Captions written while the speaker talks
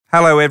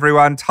Hello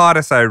everyone,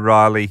 Titus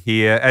O'Reilly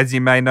here. As you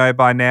may know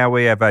by now,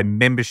 we have a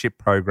membership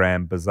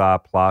program, Bazaar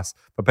Plus,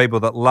 for people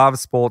that love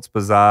Sports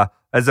Bazaar.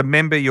 As a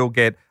member, you'll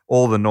get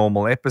all the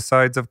normal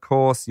episodes, of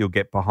course. You'll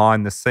get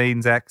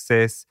behind-the-scenes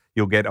access.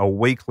 You'll get a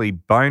weekly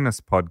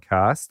bonus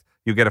podcast.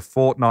 You'll get a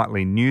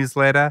fortnightly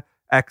newsletter,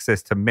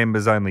 access to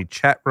members-only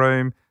chat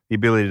room, the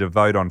ability to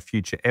vote on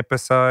future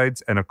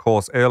episodes, and, of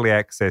course, early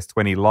access to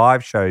any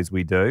live shows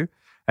we do.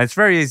 And it's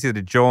very easy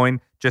to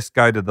join. Just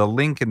go to the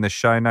link in the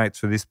show notes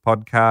for this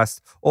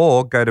podcast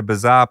or go to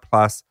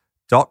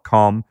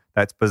bazaarplus.com.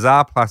 That's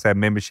Bazaar Plus, our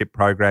membership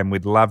program.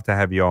 We'd love to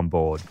have you on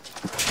board.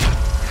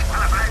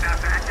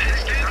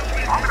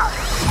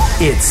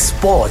 It's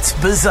Sports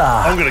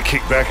Bazaar. I'm going to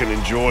kick back and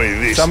enjoy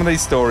this. Some of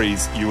these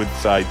stories you would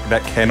say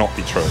that cannot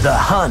be true. The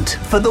hunt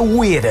for the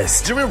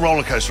weirdest. It's a real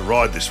roller coaster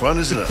ride, this one,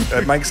 isn't it?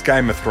 It makes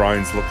Game of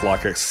Thrones look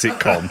like a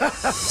sitcom.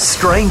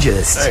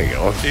 Strangest. There you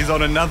go. He's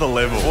on another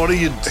level. What are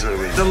you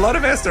doing? There's a lot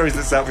of our stories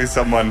that start with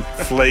someone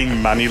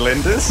fleeing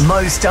moneylenders.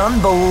 Most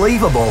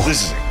unbelievable.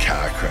 This is a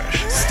car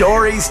crash.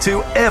 Stories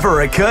to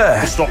ever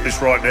occur. Stop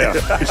this right now.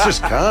 It's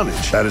just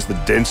carnage. That is the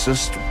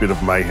densest bit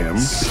of mayhem.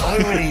 So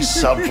many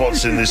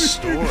subplots in this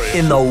story.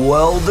 In the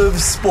world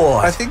of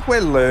sport. I think we're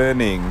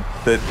learning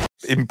that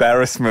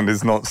embarrassment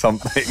is not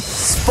something.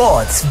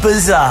 Sports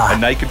Bazaar. A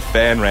naked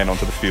fan ran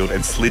onto the field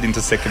and slid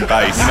into second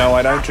base. No,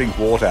 I don't drink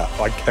water.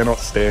 I cannot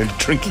stand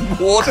drinking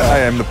water. I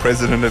am the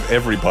president of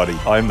everybody.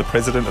 I am the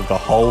president of the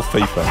whole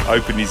FIFA.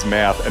 Opened his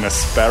mouth and a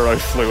sparrow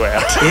flew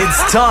out.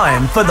 It's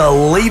time for the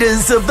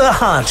leaders of the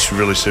hunt. It's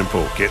really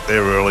simple. Get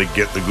there early,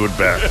 get the good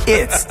back.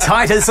 It's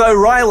Titus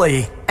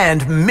O'Reilly and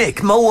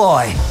Mick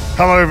Malloy.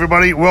 Hello,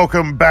 everybody.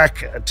 Welcome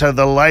back to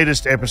the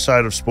latest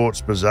episode of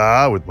Sports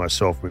Bazaar with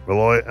myself, Mick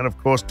Malloy, and, of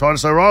course,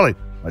 Titus O'Reilly.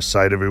 I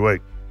say it every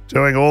week,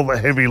 doing all the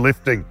heavy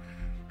lifting.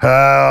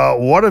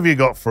 What have you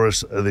got for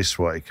us this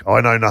week?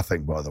 I know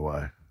nothing, by the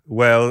way.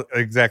 Well,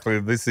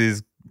 exactly. This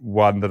is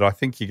one that I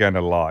think you're going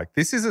to like.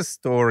 This is a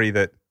story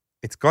that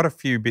it's got a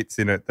few bits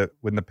in it that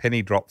when the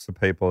penny drops for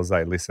people as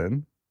they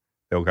listen,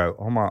 they'll go,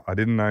 oh my, I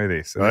didn't know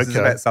this. And this is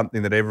about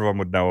something that everyone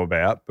would know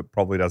about, but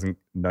probably doesn't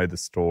know the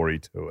story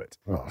to it.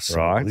 Oh,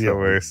 right? Yeah, so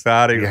we're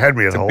starting. You had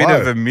me at It's a hello.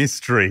 bit of a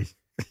mystery.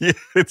 Yeah,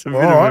 it's a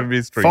bit All of a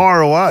mystery.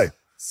 Fire away.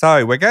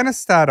 So we're going to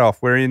start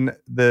off. We're in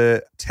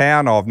the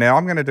town of, now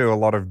I'm going to do a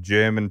lot of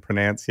German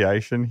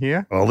pronunciation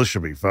here. Oh, this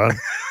should be fun.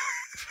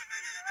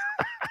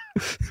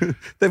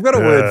 They've got a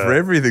word for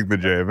everything, the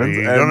Germans.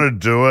 You're going to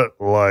do it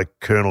like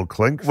Colonel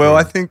Klink? Well,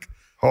 I think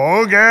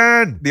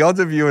Hogan. the odds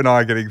of you and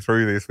I getting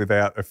through this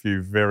without a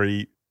few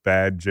very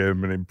bad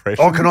German impressions.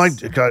 Oh, can I?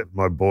 Okay,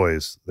 my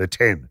boys, they're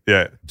 10.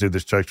 Yeah. Did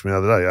this joke to me the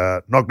other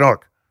day. Knock,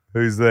 knock.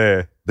 Who's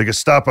there? The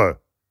Gestapo.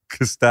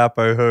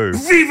 Gestapo who?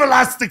 Viva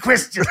las the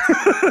question.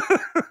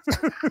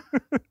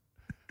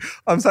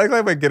 I'm so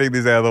glad we're getting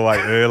this out of the way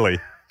early.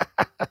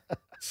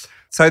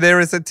 So there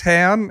is a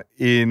town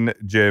in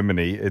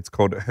Germany. It's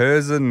called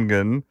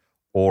Herzogenaurach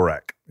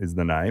is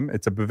the name.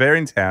 It's a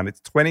Bavarian town. It's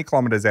 20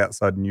 kilometres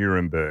outside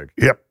Nuremberg.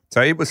 Yep.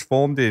 So it was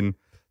formed in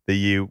the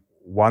year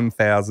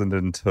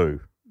 1002.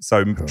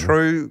 So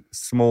true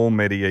small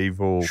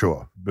medieval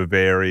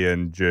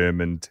Bavarian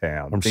German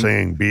town. I'm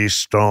seeing beer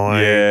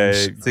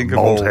steins,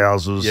 malt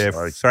houses.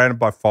 Yeah, surrounded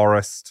by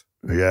forest.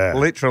 Yeah.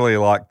 Literally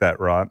like that,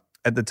 right?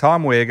 At the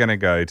time we're going to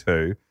go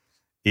to,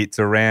 it's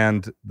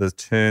around the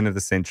turn of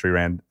the century,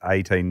 around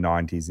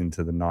 1890s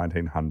into the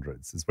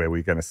 1900s is where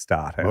we're going to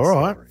start our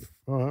story.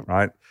 All right.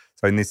 Right?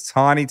 So in this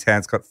tiny town,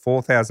 it's got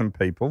 4,000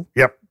 people.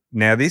 Yep.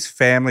 Now, this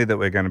family that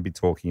we're going to be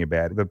talking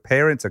about, the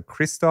parents are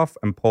Christoph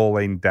and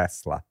Pauline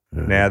Dassler.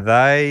 Now,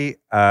 they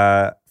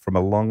are from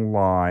a long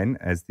line,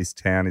 as this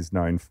town is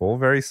known for,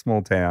 very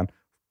small town,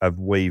 of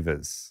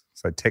weavers.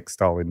 So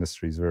textile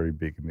industry is very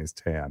big in this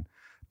town.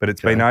 But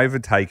it's been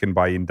overtaken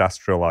by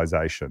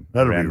industrialisation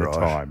around the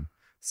time.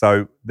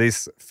 So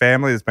this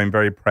family has been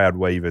very proud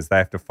weavers. They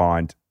have to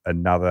find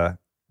another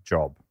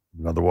job.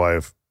 Another way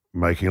of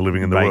making a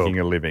living in the world. Making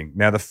a living.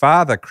 Now, the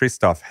father,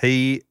 Christoph,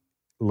 he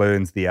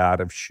learns the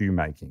art of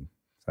shoemaking.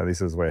 So this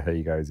is where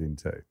he goes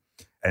into.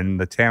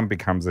 And the town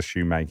becomes a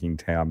shoemaking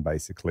town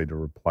basically to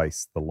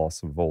replace the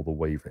loss of all the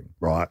weaving.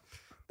 Right.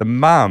 The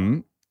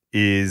mum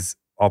is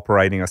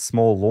operating a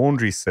small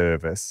laundry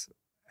service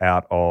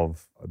out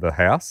of the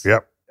house.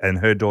 Yep. And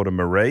her daughter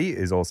Marie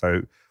is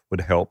also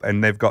would help.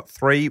 And they've got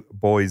 3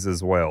 boys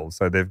as well.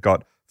 So they've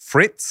got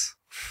Fritz.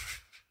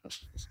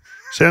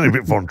 Sounding a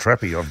bit Von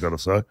Trappy, I've got to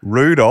say.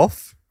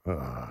 Rudolph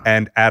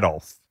and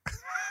Adolf.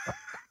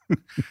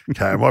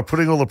 Okay, am I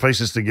putting all the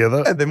pieces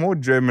together? And they're more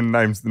German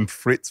names than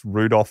Fritz,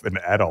 Rudolph, and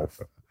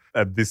Adolf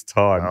at this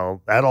time.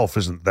 Well, Adolf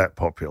isn't that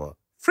popular.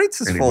 Fritz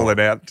has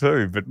fallen out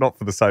too, but not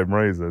for the same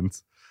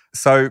reasons.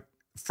 So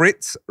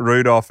Fritz,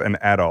 Rudolph, and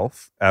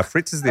Adolf.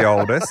 Fritz is the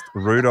oldest.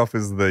 Rudolph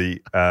is the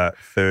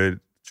third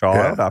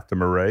child after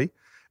Marie.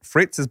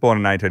 Fritz is born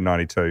in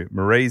 1892.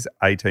 Marie's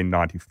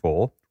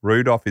 1894.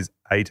 Rudolph is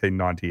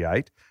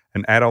 1898.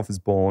 And Adolf is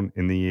born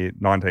in the year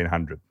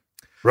 1900.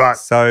 Right.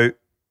 So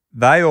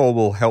they all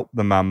will help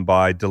the mum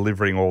by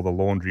delivering all the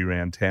laundry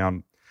around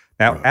town.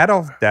 Now,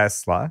 Adolf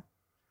Dassler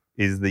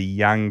is the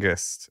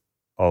youngest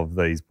of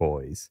these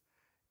boys.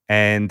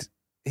 And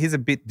he's a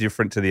bit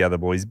different to the other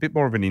boys, a bit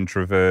more of an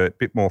introvert, a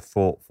bit more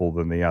thoughtful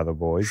than the other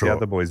boys. Sure. The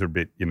other boys are a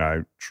bit,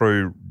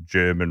 true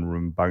German,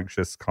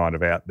 rambunctious, kind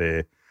of out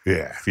there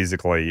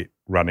physically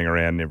running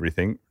around and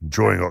everything.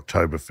 Enjoying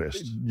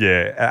Oktoberfest.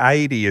 Yeah,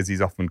 80 as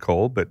he's often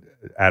called, but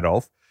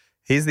Adolf.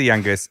 He's the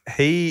youngest.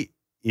 He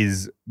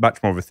is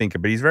much more of a thinker,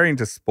 but he's very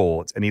into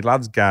sports and he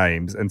loves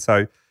games. And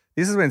so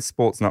this is when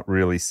sport's not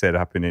really set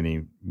up in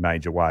any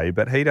major way,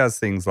 but he does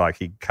things like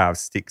he carves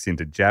sticks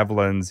into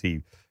javelins.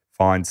 He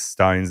finds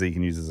stones that he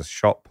can use as a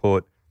shot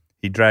put.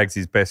 He drags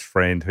his best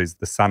friend, who's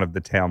the son of the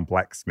town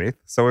blacksmith.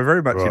 So we're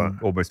very much in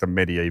almost a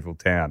medieval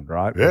town,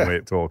 right? Yeah. When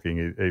we're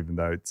talking, even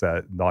though it's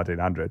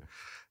 1900.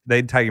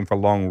 They'd take him for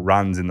long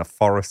runs in the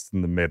forests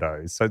and the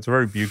meadows. So it's a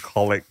very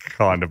bucolic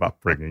kind of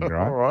upbringing,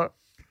 right? All right.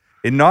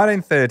 In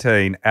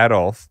 1913,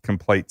 Adolf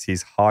completes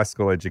his high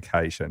school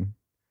education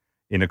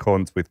in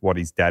accordance with what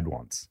his dad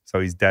wants. So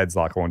his dad's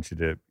like, I want you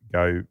to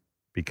go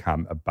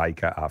become a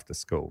baker after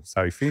school.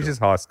 So he finishes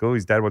high school.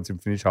 His dad wants him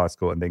to finish high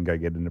school and then go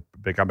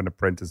become an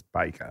apprentice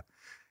baker,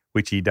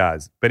 which he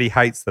does. But he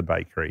hates the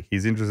bakery.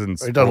 He's interested in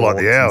sports. He doesn't like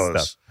the and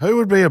hours. stuff. Who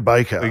would be a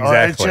baker?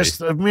 Exactly. It's just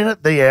the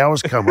minute the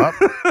hours come up,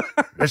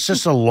 it's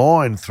just a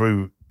line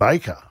through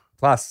baker.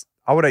 Plus,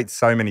 I would eat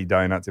so many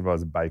donuts if I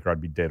was a baker.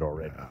 I'd be dead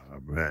already. Oh,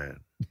 man.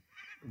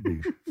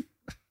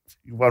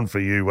 One for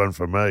you, one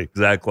for me.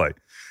 Exactly.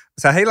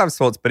 So he loves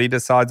sports, but he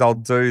decides, I'll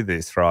do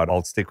this, right?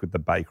 I'll stick with the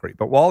bakery.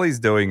 But while he's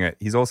doing it,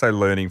 he's also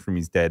learning from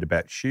his dad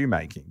about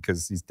shoemaking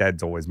because his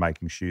dad's always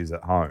making shoes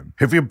at home.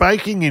 If you're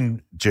baking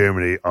in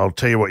Germany, I'll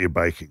tell you what you're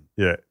baking.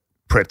 Yeah.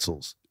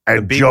 Pretzels.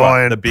 And big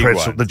giant one, the big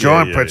pretzels. ones. The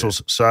giant Yeah.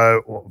 pretzels.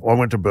 So I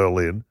went to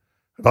Berlin,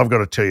 and I've got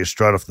to tell you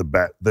straight off the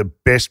bat, the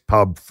best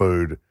pub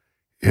food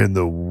in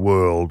the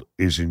world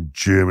is in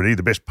Germany.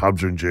 The best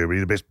pubs are in Germany.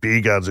 The best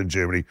beer gardens in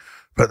Germany.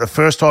 But the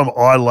first time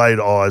I laid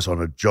eyes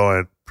on a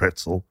giant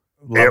pretzel,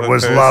 it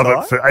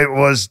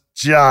was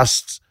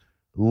just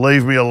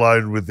leave me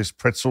alone with this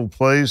pretzel,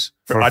 please.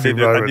 For I a few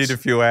did moments. a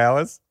few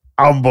hours.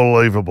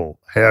 Unbelievable.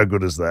 How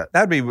good is that?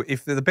 That'd be,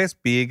 if they're the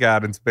best beer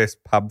gardens,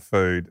 best pub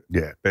food,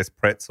 Yeah. best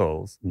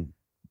pretzels,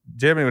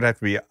 Germany would have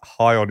to be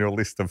high on your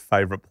list of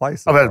favourite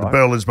places. I've had right?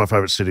 Berlin's my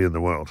favourite city in the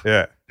world.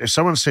 Yeah. If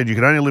someone said you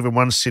can only live in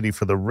one city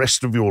for the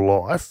rest of your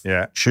life,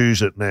 Yeah.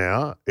 choose it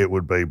now, it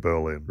would be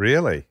Berlin.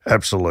 Really?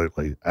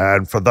 Absolutely.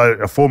 And for those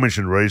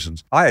aforementioned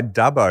reasons. I had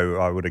Dubbo,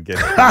 I would have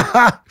guessed.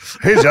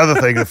 Here's the other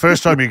thing. The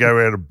first time you go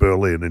around to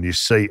Berlin and you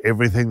see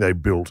everything they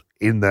built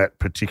in that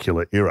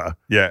particular era,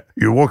 Yeah.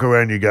 you walk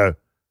around and you go,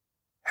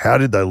 how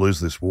did they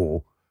lose this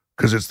war?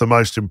 Because it's the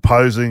most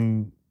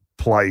imposing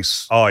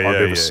place I've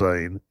ever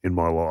seen in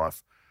my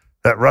life.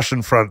 That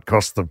Russian front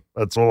cost them.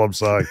 That's all I'm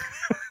saying.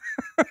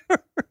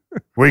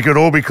 We could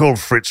all be called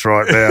Fritz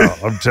right now.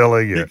 I'm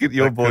telling you.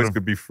 Your boys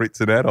could be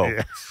Fritz and Adolf.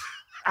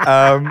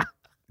 Yeah.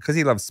 Because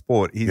he loves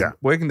sport. He's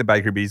working the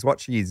bakery, but he's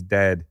watching his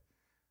dad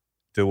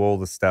do all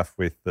the stuff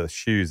with the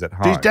shoes at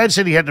home. His dad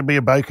said he had to be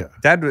a baker.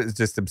 Dad was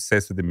just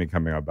obsessed with him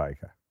becoming a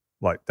baker.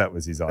 Like, that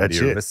was his That's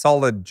idea it. of a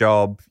solid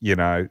job,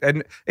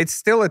 And it's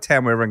still a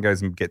town where everyone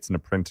goes and gets an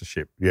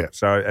apprenticeship. Yeah.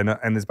 So,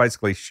 and there's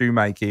basically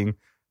shoemaking,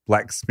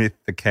 blacksmith,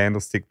 the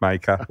candlestick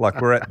maker. Like,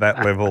 we're at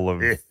that level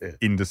of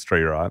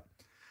industry, right?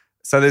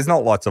 So there's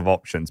not lots of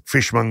options.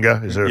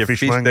 Fishmonger. Is there a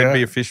fishmonger? There'd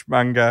be a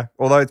fishmonger,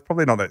 although it's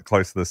probably not that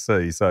close to the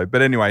sea. So,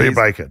 but anyway. Be a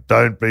baker.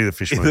 Don't be the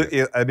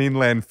fishmonger. An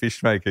inland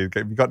fish maker.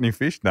 Have you got any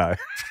fish? No.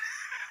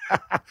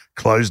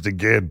 Closed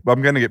again.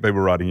 I'm going to get people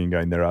writing in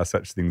going, there are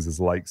such things as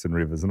lakes and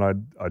rivers, and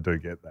I do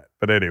get that.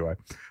 But anyway,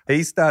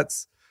 he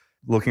starts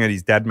looking at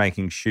his dad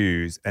making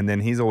shoes, and then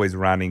he's always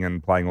running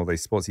and playing all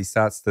these sports. He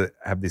starts to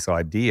have this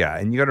idea,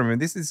 and you got to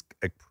remember, this is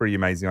a pretty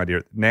amazing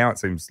idea. Now it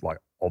seems like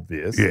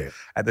obvious. Yeah.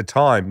 At the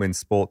time when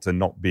sports are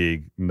not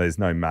big and there's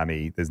no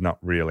money, there's not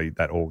really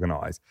that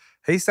organised,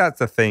 he starts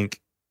to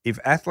think, if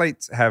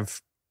athletes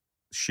have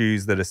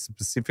shoes that are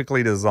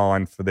specifically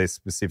designed for their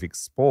specific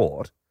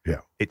sport,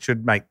 it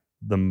should make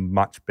them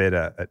much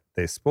better at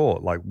their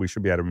sport. Like, we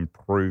should be able to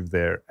improve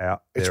their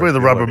It's where the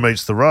rubber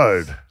meets the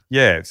road.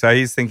 Yeah. So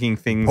he's thinking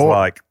things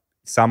like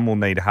some will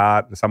need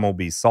hard, some will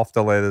be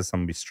softer leather,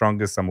 some will be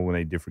stronger, some will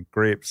need different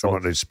grips. Some will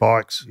need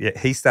spikes. Yeah.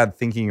 He started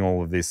thinking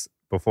all of this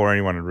before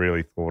anyone had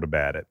really thought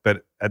about it.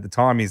 But at the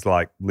time, he's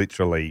like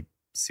literally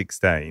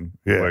 16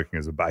 working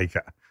as a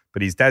baker.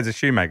 But his dad's a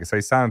shoemaker. So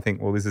he's starting to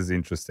think, well, this is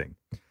interesting.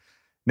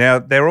 Now,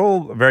 they're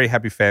all a very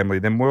happy family.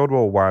 Then World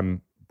War I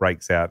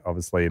breaks out,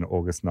 obviously, in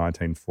August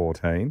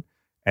 1914.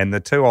 And the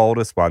two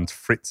oldest ones,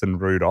 Fritz and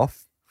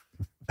Rudolf,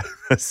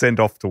 are sent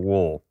off to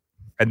war.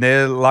 And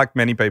they're like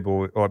many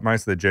people, or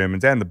most of the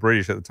Germans and the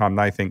British at the time,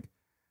 they think,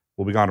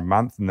 we'll be gone a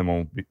month and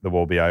then the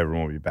war will be over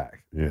and we'll be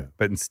back. Yeah.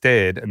 But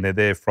instead, and they're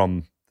there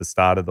from the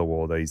start of the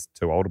war, these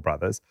two older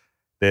brothers,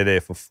 they're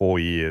there for 4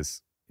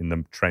 years in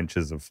the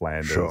trenches of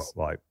Flanders,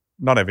 like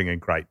not having a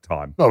great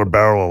time. Not a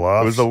barrel of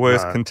laughs. It was the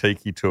worst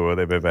Kentucky tour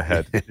they've ever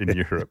had in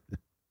Europe.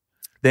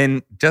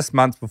 Then just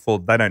months before,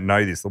 they don't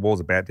know this, the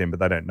war's about to end, but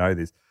they don't know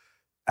this,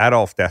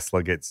 Adolf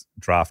Dassler gets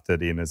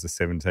drafted in as a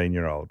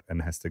 17-year-old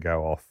and has to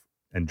go off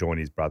and join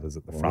his brothers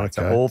at the Oh, front.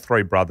 So okay. all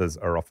three brothers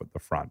are off at the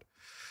front.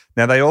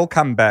 Now, they all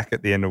come back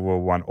at the end of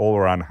World War I, all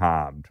are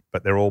unharmed,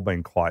 but they're all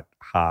been quite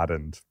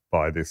hardened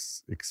by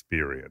this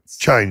experience.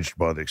 Changed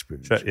by the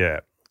experience. Yeah.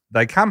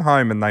 They come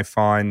home and they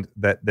find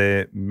that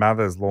their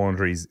mother's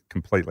laundry is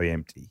completely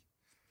empty.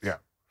 Yeah.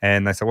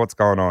 And they say, what's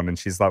going on? And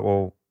she's like,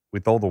 well,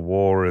 with all the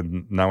war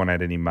and no one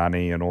had any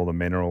money and all the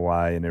men are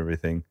away and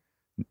everything,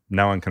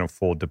 no one can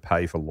afford to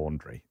pay for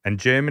laundry. And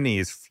Germany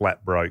is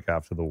flat broke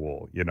after the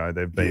war. You know,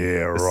 they've been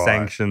the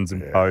sanctions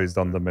imposed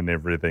on them and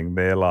everything.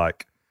 They're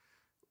like,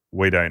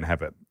 we don't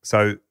have it.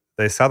 So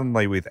they're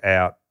suddenly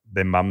without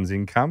their mum's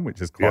income,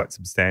 which is quite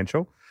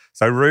substantial.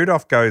 So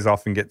Rudolph goes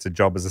off and gets a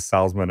job as a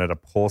salesman at a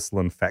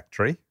porcelain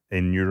factory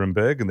in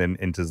Nuremberg and then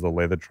enters the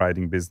leather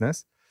trading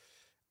business.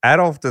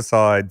 Adolf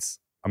decides,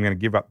 I'm going to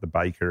give up the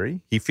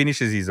bakery. He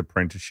finishes his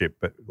apprenticeship,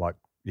 but like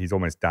he's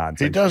almost done.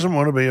 So he doesn't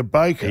want to be a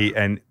baker.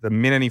 And the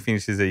minute he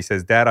finishes it, he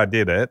says, Dad, I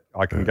did it.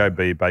 I can go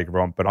be a baker if I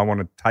want, but I want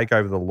to take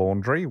over the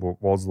laundry,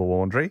 what was the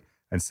laundry,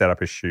 and set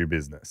up a shoe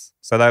business.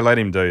 So they let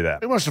him do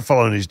that. He wants to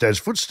follow in his dad's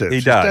footsteps. He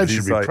His does. dad He's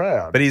should be like-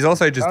 proud. But he's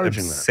also just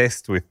Encouraging that.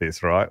 obsessed with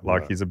this, right?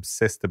 Like he's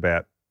obsessed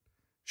about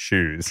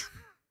shoes,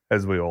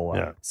 as we all are.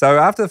 Yeah. So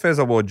after the First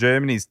World War,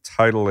 Germany's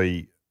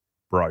totally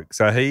broke.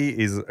 So he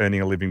is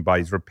earning a living by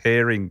he's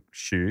repairing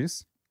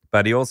shoes,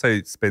 but he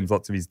also spends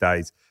lots of his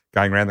days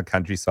going around the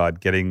countryside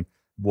getting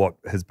what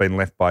has been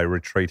left by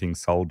retreating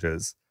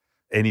soldiers.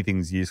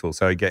 Anything's useful.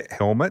 So he'd get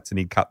helmets and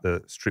he'd cut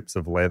the strips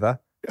of leather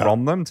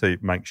from them to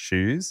make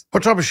shoes.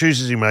 What type of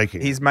shoes is he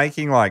making? He's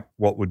making like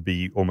what would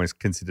be almost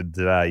considered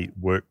today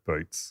work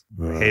boots,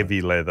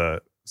 heavy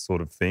leather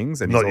sort of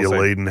things. And Not he's your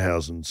also,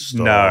 Leidenhausen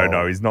style.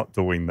 No, he's not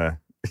doing the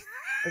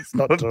It's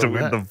not doing doing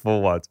that. the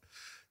full ones.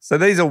 So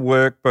these are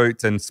work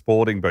boots and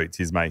sporting boots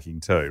he's making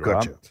too,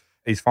 Gotcha. right?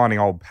 He's finding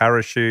old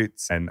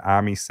parachutes and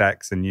army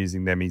sacks and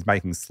using them. He's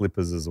making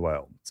slippers as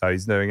well. So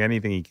he's doing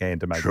anything he can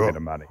to make a bit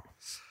of money.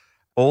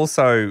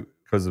 Also,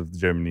 because of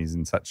Germany's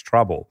in such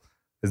trouble,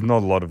 there's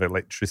not a lot of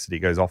electricity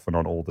goes off and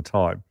on all the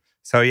time.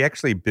 So he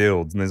actually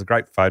builds, and there's a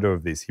great photo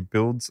of this, he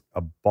builds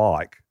a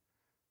bike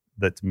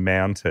that's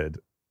mounted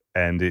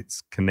and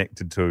it's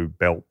connected to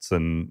belts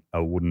and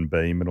a wooden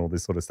beam and all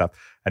this sort of stuff.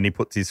 And he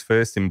puts his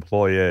first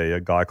employee, a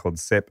guy called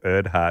Sepp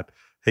Erdhardt,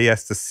 he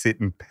has to sit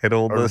and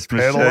pedal this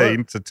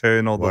machine to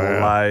turn all the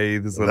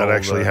lathes. And that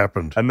actually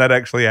happened. And that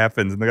actually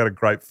happens. And they got a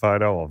great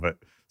photo of it.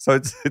 So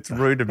it's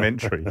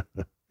rudimentary.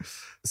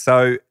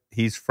 So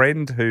his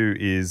friend, who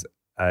is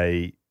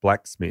a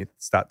blacksmith,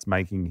 starts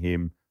making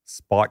him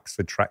spikes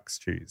for track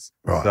shoes.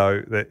 Right.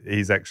 So that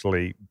he's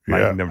actually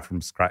making them from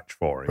scratch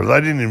for him. But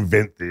they didn't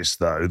invent this,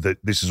 though. That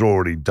this is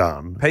already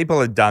done. People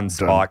have done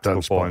spikes done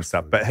before and spikes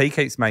stuff, but he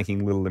keeps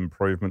making little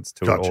improvements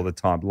to it Gotcha. all the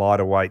time.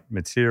 Lighter weight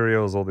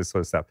materials, all this sort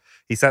of stuff.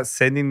 He starts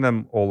sending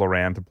them all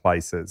around to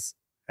places,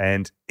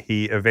 and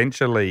he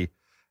eventually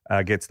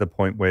gets to the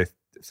point where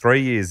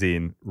 3 years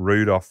in,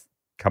 Rudolph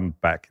comes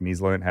back and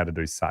he's learned how to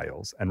do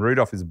sales. And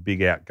Rudolph is a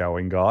big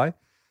outgoing guy.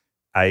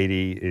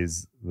 80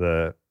 is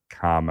the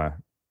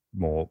calmer,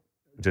 more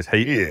just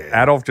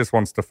Adolf just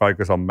wants to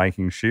focus on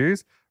making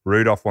shoes.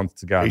 Rudolph wants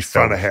to go and He's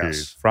sell front of shoes.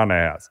 house. Front of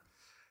house.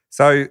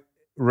 So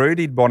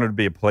Rudy wanted to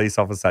be a police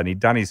officer and he'd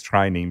done his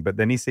training, but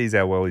then he sees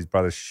how well his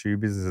brother's shoe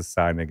business is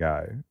starting to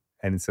go.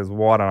 And he says,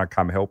 why don't I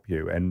come help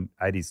you? And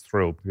 80's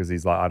thrilled because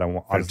he's like,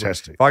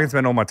 Fantastic. if I can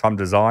spend all my time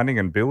designing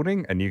and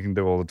building and you can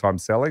do all the time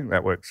selling,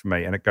 that works for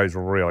me. And it goes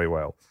really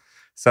well.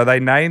 So they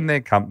name their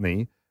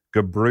company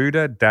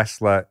Gebruder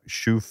Dassler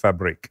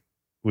Schuhfabrik,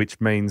 which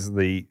means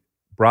the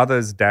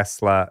Brothers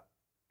Dassler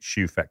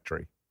Shoe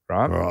Factory,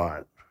 right?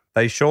 Right.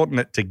 They shorten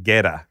it to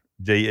Geda,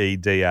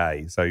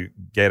 Geda. So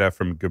Geda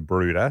from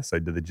Gebruder, so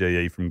to the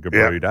GE from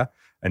Gebruder,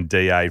 and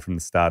DA from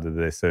the start of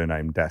their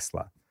surname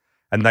Dassler.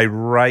 And they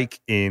rake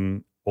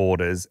in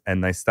orders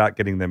and they start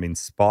getting them in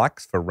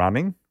spikes for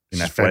running, in This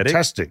is athletics,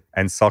 fantastic.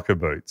 and soccer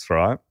boots,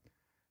 right?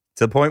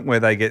 To the point where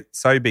they get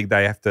so big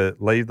they have to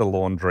leave the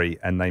laundry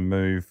and they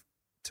move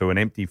to an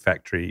empty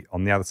factory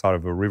on the other side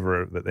of a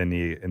river that they're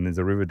near. And there's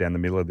a river down the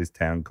middle of this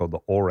town called the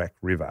Aurak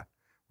River,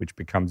 which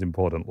becomes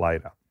important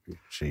later.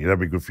 Gee, that'd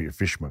be good for your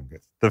fishmonger.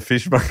 The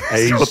fishmonger.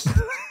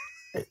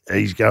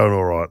 He's going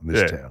all right in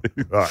this town.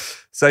 Right.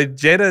 So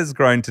Jedda's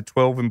grown to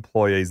 12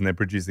 employees and they're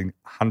producing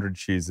 100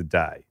 shoes a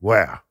day.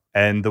 Wow.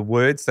 And the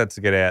word starts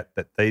to get out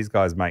that these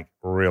guys make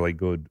really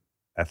good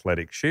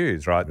athletic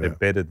shoes, right? They're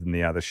better than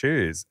the other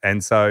shoes.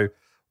 And so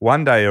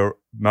one day a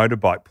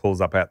motorbike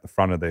pulls up out the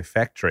front of their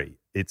factory.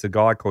 It's a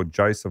guy called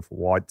Joseph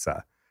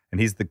Weitzer,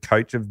 and he's the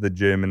coach of the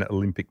German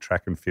Olympic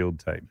track and field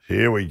team.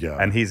 Here we go.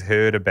 And he's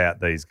heard about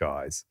these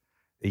guys.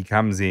 He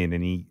comes in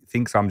and he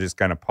thinks I'm just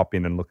going to pop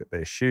in and look at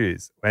their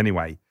shoes.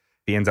 Anyway,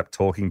 he ends up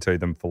talking to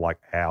them for like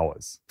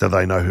hours. Do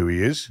they know who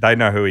he is? They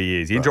know who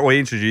he is. He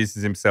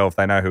introduces himself.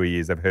 They know who he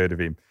is. They've heard of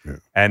him. Yeah.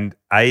 And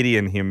 80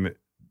 and him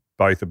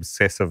both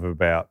obsessive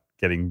about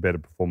getting better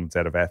performance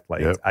out of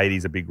athletes. Yep.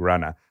 80's a big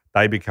runner.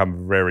 They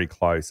become very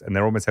close and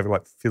they're almost having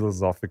like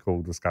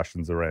philosophical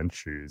discussions around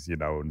shoes, you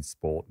know, and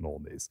sport and all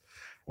this.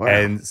 Wow.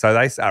 And so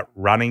they start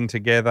running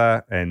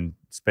together and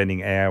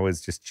spending hours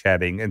just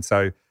chatting. And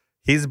so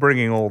he's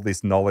bringing all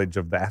this knowledge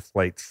of the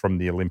athletes from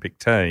the Olympic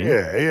team.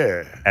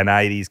 Yeah. And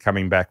 80's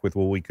coming back with,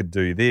 well, we could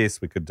do this,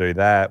 we could do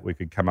that, we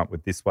could come up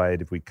with this way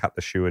if we cut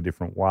the shoe a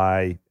different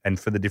way, and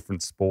for the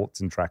different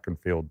sports in track and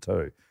field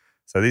too.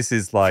 So this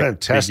is like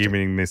Fantastic.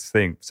 beginning this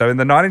thing. So in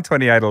the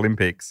 1928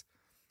 Olympics,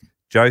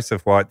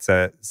 Joseph White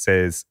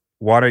says,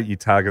 why don't you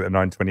target the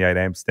 1928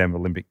 Amsterdam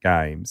Olympic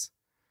Games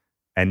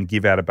and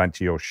give out a bunch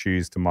of your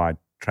shoes to my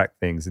track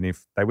things, and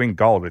if they win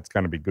gold, it's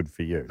going to be good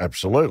for you.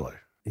 Absolutely.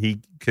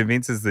 He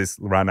convinces this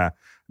runner,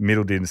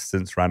 middle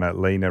distance runner,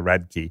 Lena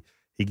Radke,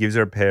 he gives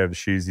her a pair of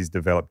shoes he's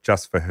developed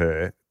just for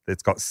her.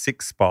 It's got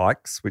 6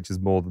 spikes, which is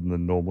more than they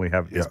normally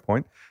have at this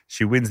point.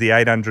 She wins the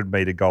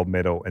 800-metre gold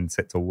medal and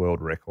sets a world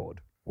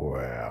record.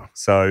 Wow.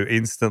 So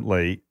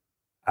instantly,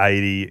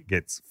 80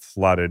 gets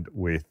flooded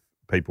with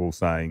people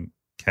saying,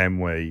 can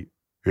we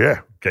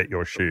get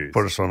your shoes?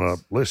 Put us on a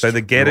list. So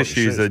the Getter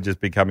shoes are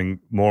just becoming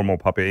more and more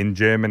popular. In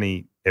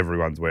Germany,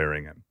 everyone's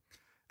wearing them.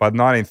 By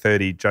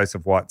 1930,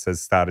 Joseph White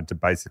has started to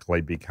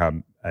basically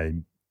become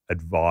an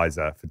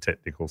advisor for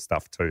technical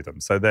stuff to them.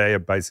 So they are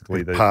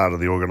basically part of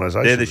the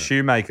organisation. They're the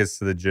shoemakers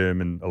to the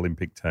German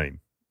Olympic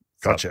team.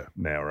 Gotcha.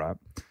 Now, right?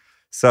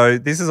 So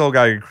this is all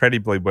going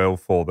incredibly well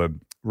for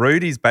them.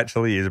 Rudy's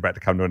bachelor year is about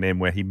to come to an end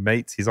where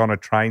he's on a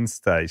train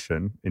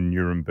station in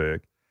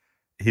Nuremberg.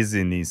 He's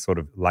in his sort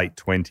of late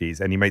 20s,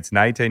 and he meets an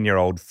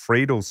 18-year-old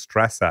Friedel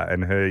Strasser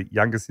and her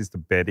younger sister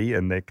Betty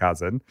and their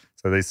cousin.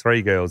 So these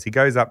 3 girls. He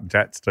goes up and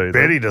chats to them.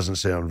 Betty doesn't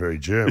sound very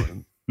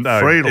German. No.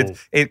 Friedel.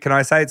 Can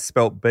I say it's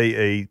spelt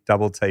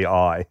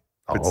B-E-T-T-I?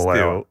 But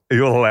allow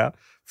you'll allow.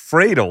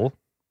 Friedel,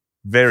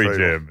 very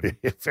German.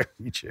 Yeah,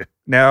 very German.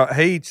 Now,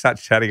 he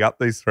starts chatting up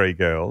these 3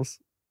 girls.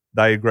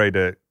 They agree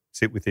to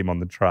sit with him on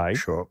the train.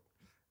 Sure.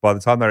 By the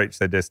time they reach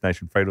their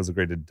destination, Friedel's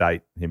agreed to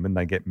date him, and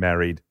they get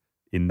married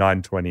in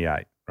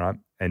 1928, right?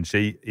 And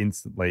she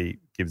instantly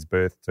gives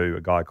birth to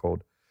a guy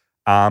called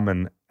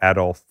Armin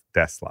Adolf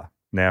Dassler.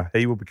 Now,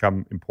 he will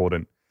become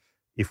important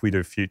if we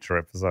do future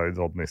episodes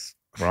on this,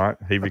 right?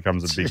 He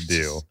becomes a big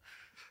deal.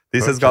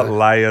 This has got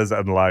layers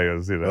and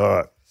layers, you know. All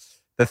right.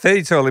 The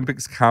 32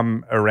 Olympics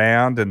come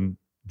around and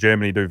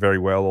Germany do very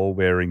well, all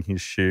wearing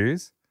his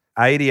shoes.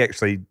 80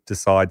 actually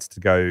decides to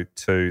go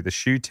to the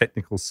shoe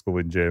technical school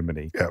in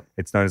Germany. Yep.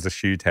 It's known as the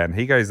Shoe Town.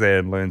 He goes there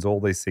and learns all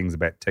these things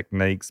about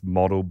techniques,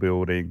 model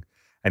building,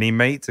 and he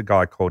meets a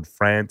guy called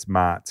Franz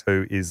Martz,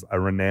 who is a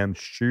renowned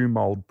shoe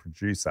mold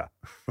producer.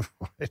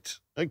 Right.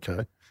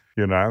 Okay.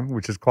 You know,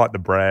 which is quite the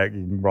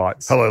bragging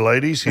rights. Hello,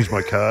 ladies. Here's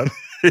my card.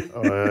 I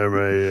am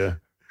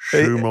a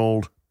shoe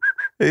mold.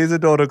 He has a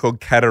daughter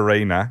called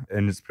Katerina,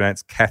 and it's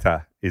pronounced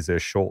Kata is her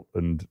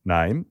shortened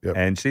name,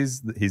 and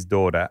she's his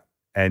daughter.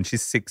 And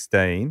she's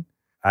 16,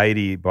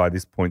 80 by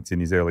this point's in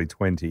his early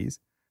 20s,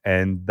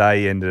 and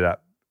they ended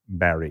up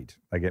married.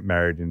 They get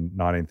married in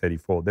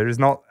 1934. There is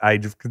not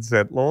age of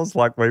consent laws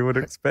like we would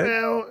expect,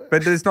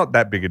 but there's not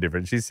that big a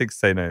difference. She's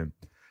 16 and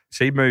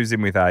she moves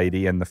in with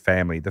 80 and the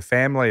family. The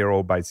family are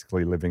all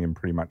basically living in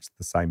pretty much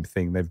the same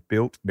thing. They've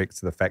built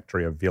next to the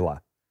factory a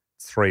villa.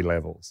 It's 3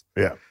 levels.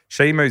 Yeah.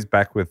 She moves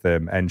back with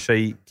them and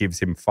she gives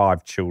him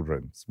 5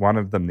 children. One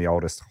of them, the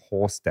oldest,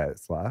 Horst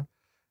Dassler.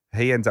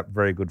 He ends up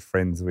very good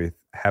friends with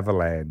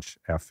Havelange,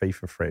 our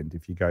FIFA friend,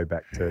 if you go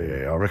back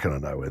to... Yeah, I reckon I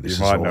know where this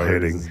is all all heading. Where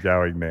this is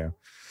going now.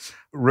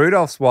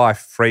 Rudolph's wife,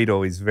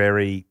 Friedel, is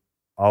very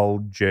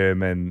old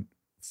German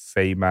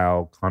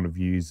female kind of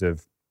views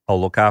of, I'll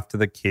look after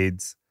the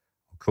kids,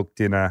 I'll cook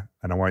dinner,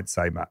 and I won't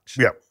say much.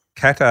 Yep.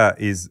 Kata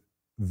is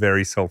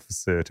very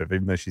self-assertive,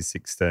 even though she's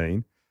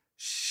 16.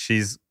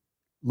 She's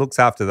looks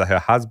after her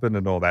husband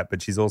and all that,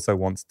 but she's also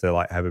wants to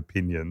like have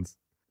opinions.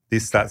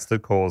 This starts to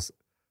cause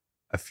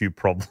a few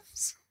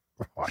problems.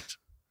 Right.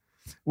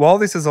 While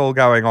this is all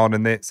going on,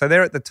 and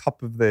they're at the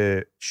top of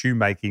their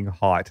shoemaking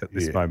height at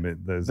this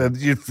moment. They're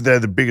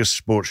the biggest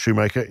sports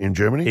shoemaker in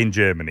Germany? In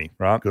Germany,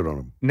 right? Good on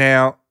them.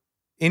 Now,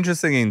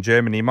 interesting in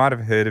Germany, you might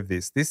have heard of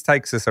this. This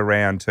takes us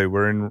around to,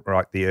 we're in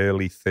like the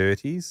early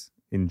 30s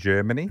in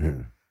Germany. Yeah.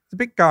 There's a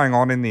bit going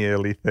on in the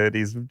early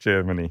 30s of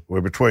Germany.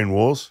 We're between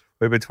wars?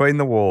 We're between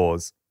the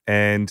wars.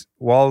 And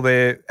while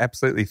they're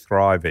absolutely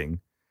thriving,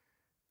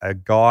 a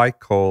guy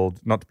called,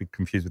 not to be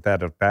confused with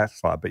Adolf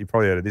Dassler, but you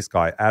probably heard of this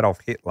guy,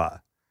 Adolf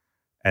Hitler,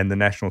 and the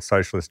National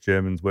Socialist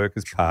German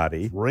Workers'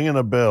 Party. Ringing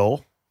a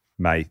bell.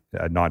 May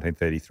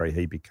 1933,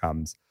 he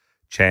becomes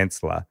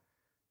Chancellor.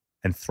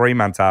 And 3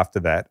 months after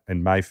that,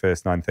 in May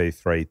 1st,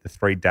 1933, the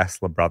 3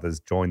 Dassler brothers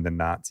joined the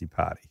Nazi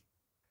Party.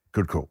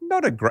 Good call.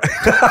 Not a great...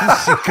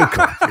 Good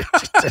call.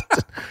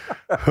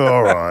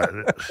 All right.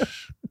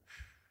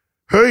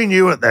 Who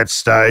knew at that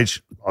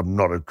stage, I'm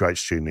not a great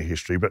student of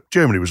history, but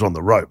Germany was on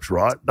the ropes,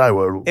 right? They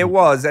were. It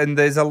was, and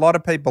there's a lot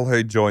of people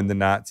who joined the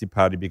Nazi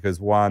Party because,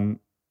 one,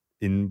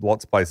 in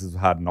lots of places, it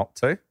was hard not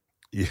to, right?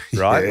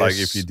 Yes, like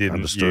if you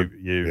didn't,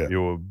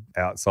 you were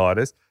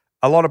outsiders.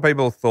 A lot of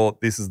people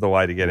thought this is the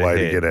way to get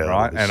ahead,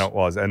 right? And it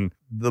was. And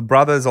the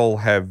brothers all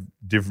have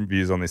different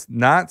views on this.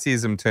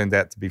 Nazism turned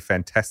out to be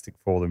fantastic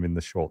for them in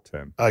the short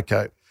term.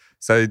 Okay.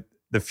 So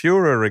the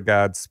Führer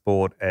regards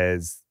sport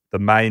as the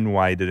main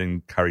way to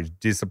encourage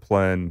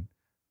discipline,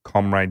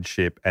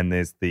 comradeship, and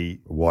there's the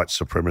White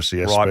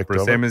supremacy right aspect of it.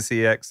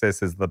 supremacy access,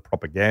 there's the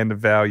propaganda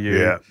value.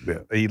 Yeah.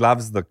 He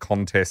loves the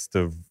contest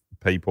of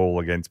people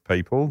against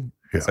people.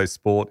 Yeah. So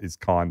sport is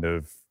kind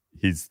of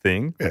his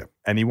thing. Yeah.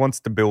 And he wants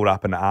to build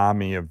up an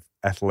army of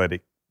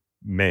athletic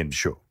men.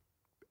 Sure.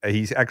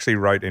 He actually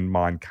wrote in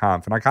Mein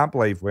Kampf, and I can't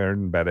believe we're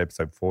in about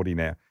episode 40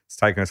 now. It's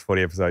taken us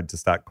 40 episodes to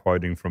start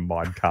quoting from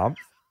Mein Kampf.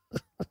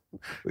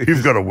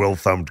 You've got a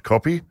well-thumbed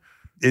copy.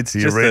 It's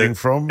You're just reading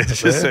from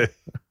It's just there?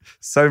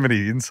 so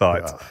many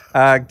insights.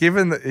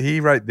 Given that he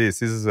wrote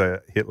this is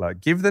a Hitler.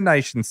 Give the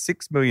nation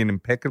 6 million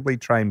impeccably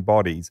trained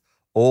bodies,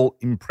 all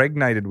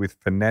impregnated with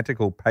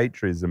fanatical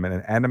patriotism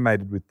and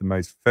animated with the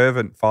most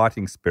fervent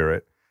fighting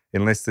spirit.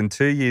 In less than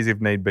 2 years,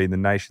 if need be, the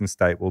nation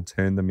state will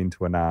turn them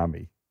into an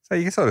army. So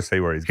you can sort of see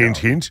where he's going.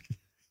 Hint.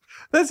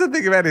 That's the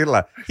thing about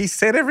Hitler. He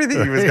said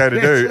everything he was going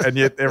to do, and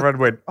yet everyone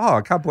went, "Oh,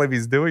 I can't believe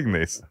he's doing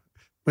this."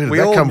 Where did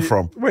that come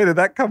from? Where did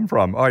that come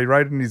from? Oh, he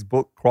wrote in his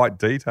book quite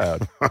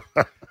detailed.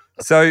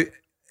 So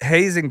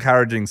he's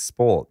encouraging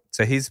sport.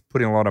 So he's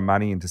putting a lot of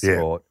money into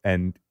sport,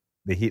 and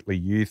the Hitler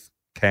Youth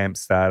Camp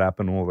startup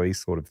and all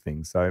these sort of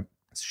things. So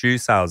shoe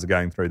sales are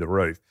going through the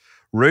roof.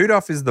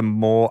 Rudolph is the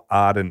more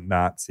ardent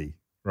Nazi,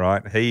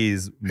 right?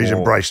 He's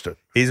embraced it.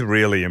 He's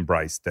really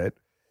embraced it.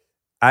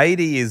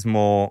 80 is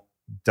more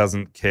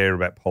doesn't care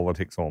about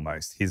politics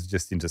almost. He's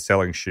just into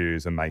selling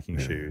shoes and making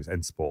shoes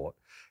and sport.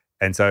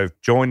 And so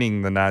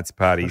joining the Nazi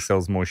party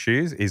sells more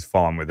shoes, he's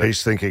fine with it.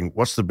 He's thinking,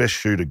 what's the best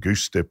shoe to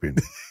goose step in?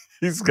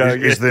 He's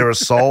going, is there a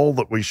sole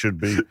that we should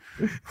be,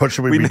 what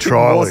should we be need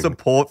trialing? more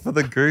support for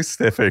the goose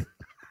stepping.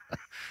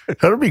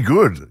 That'd be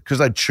good because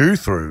they chew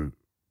through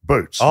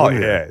boots. Oh,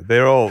 wouldn't yeah. they?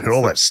 They're all, And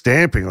all that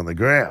stamping on the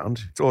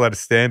ground. it's all that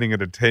standing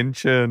at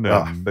attention,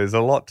 and there's a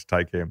lot to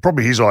take in.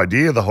 Probably his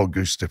idea, the whole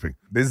goose stepping.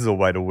 This is a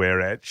way to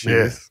wear out shoes.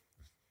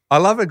 Yeah. I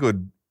love a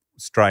good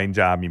strange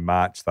army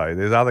march, though.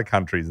 There's other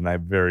countries and they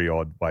have very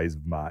odd ways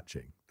of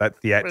marching. That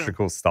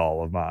theatrical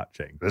style of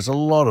marching. There's a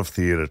lot of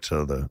theatre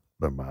to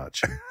the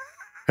marching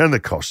and the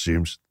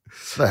costumes,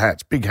 the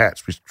hats, big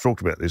hats. We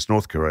talked about this,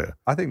 North Korea.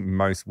 I think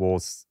most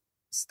wars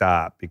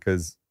start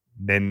because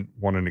men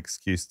want an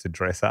excuse to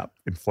dress up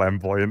in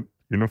flamboyant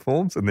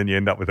uniforms, and then you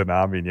end up with an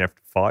army and you have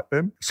to fight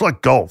them. It's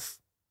like golf.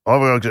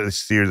 I've got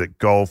this theory that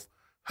golf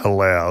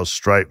allows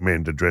straight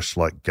men to dress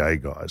like gay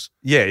guys.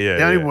 Yeah.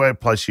 The only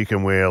place you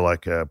can wear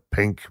like a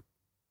pink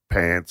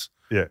pants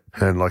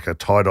and like a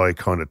tie-dye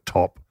kind of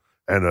top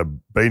and a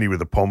beanie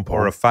with a pom-pom.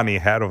 Or a funny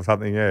hat or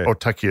something, Or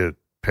tuck your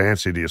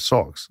pants into your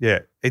socks. Yeah.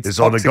 It's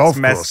on the golf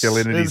course.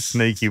 masculinity's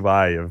sneaky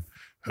way of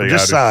being I'm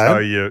just able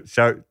saying, to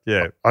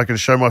show. I can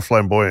show my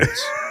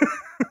flamboyance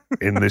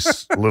in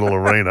this little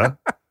arena.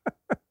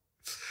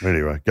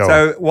 Anyway, go on.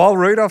 So while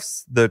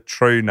Rudolph's the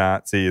true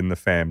Nazi in the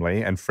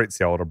family, and Fritz,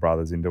 the older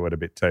brother's into it a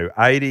bit too,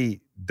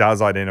 80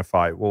 does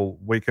identify, well,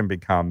 we can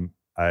become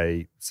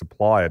a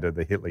supplier to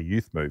the Hitler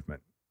Youth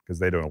movement because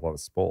they're doing a lot of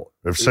sport.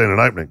 We've seen an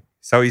opening.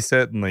 So he's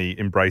certainly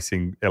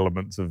embracing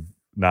elements of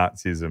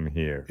Nazism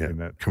here. Yeah, in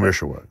that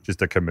commercial way.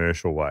 Just a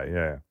commercial way,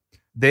 yeah.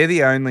 They're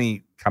the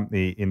only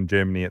company in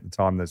Germany at the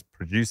time that's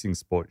producing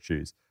sport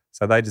shoes.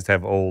 So they just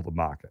have all the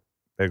market.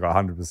 They've got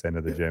 100%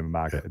 of the German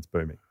market. It's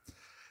booming.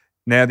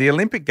 Now, the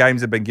Olympic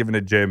Games have been given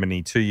to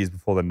Germany 2 years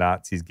before the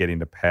Nazis get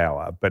into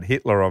power, but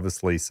Hitler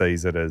obviously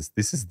sees it as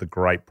this is the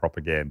great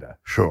propaganda.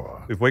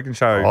 Sure. If we can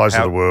show Eyes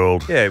of the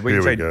world. Yeah, we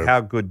Here can we show go. how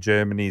good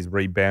Germany's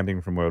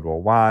rebounding from World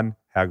War I,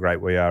 how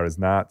great we are as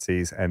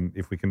Nazis, and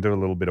if we can do a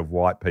little bit of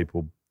white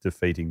people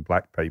defeating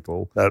black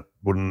people, That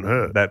wouldn't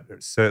hurt. that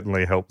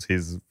certainly helps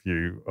his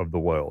view of the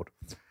world.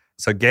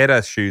 So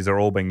Geta shoes are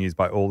all being used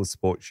by all the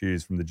sports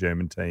shoes from the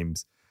German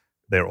teams.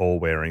 They're all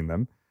wearing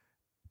them.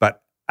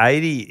 But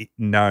 80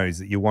 knows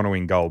that you want to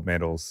win gold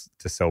medals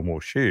to sell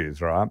more shoes,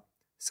 right?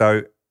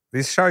 So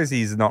this shows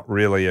he's not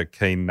really a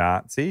keen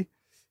Nazi.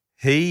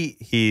 He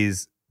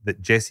hears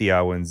that Jesse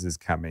Owens is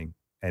coming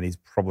and he's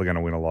probably going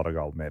to win a lot of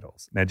gold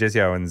medals. Now,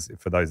 Jesse Owens,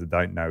 for those that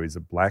don't know, is a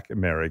black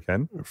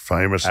American.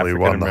 Famously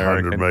won the 100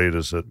 African-American.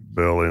 metres at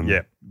Berlin.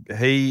 Yeah.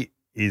 He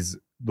is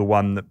the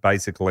one that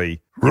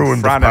basically, Ruined in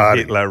the front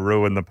party. of Hitler,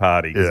 ruined the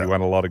party because Yeah. he won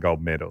a lot of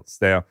gold medals.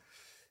 Now,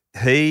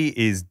 he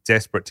is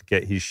desperate to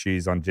get his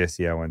shoes on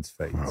Jesse Owens'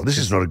 feet. Well, this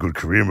is not a good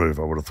career move,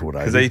 I would have thought.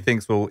 Because he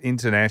thinks, well,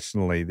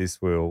 internationally,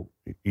 this will,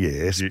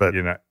 Yes, you- but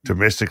you know,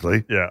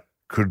 domestically yeah.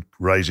 could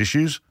raise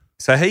issues.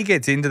 So he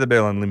gets into the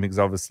Berlin Olympics,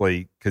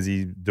 obviously, because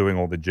he's doing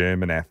all the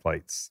German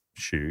athletes'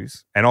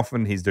 shoes. And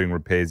often he's doing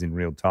repairs in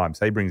real time.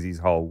 So he brings his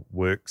whole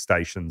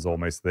workstations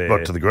almost there.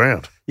 Right to the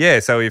ground. Yeah,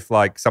 so if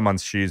like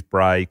someone's shoes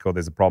break or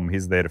there's a problem,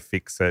 he's there to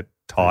fix it,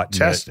 tighten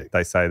Fantastic. it.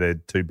 They say they're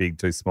too big,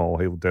 too small.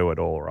 He'll do it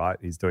all, right?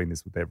 He's doing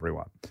this with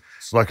everyone.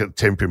 It's like a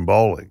temp in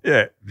bowling.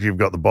 Yeah, You've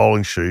got the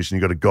bowling shoes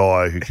and you've got a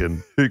guy who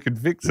can who can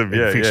fix them?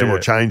 fix them yeah. or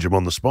change them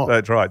on the spot.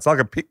 That's right. It's like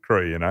a pit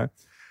crew, you know.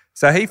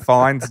 So he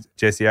finds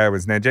Jesse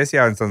Owens. Now, Jesse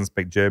Owens doesn't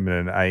speak German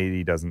and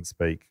 80 doesn't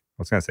speak, I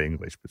was going to say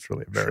English, but it's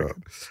really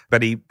American. Sure.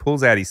 But he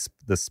pulls out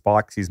the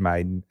spikes he's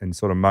made and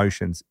sort of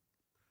motions,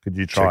 could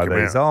you try Check 'em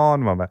these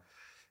on, mama?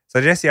 So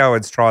Jesse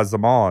Owens tries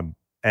them on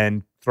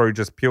and through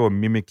just pure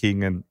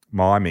mimicking and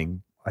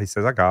miming, he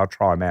says, okay, I'll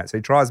try them out. So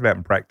he tries them out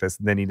in practice,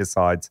 and then he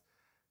decides,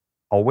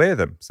 I'll wear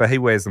them. So he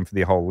wears them for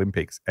the whole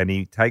Olympics, and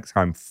he takes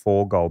home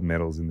 4 gold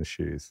medals in the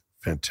shoes.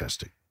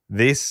 Fantastic.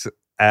 This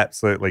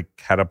absolutely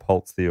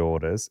catapults the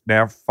orders.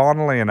 Now,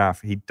 funnily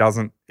enough, it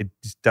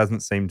just doesn't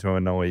seem to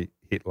annoy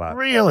Hitler.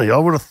 Really? I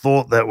would have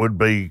thought that would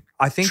be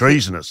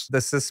treasonous. The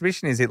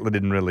suspicion is Hitler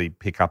didn't really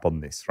pick up on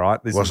this,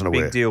 right? This was a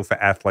big deal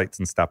for athletes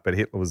and stuff, but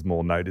Hitler was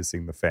more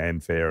noticing the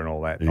fanfare and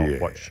all that,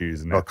 not what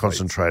shoes and not athletes.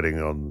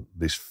 Concentrating on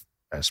this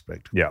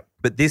aspect. Yeah.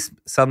 But this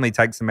suddenly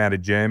takes him out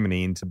of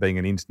Germany into being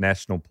an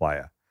international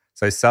player.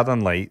 So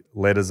suddenly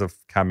letters are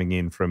coming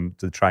in from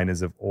the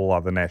trainers of all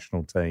other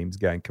national teams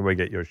going, can we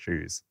get your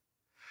shoes?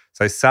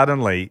 So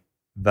suddenly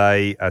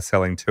they are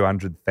selling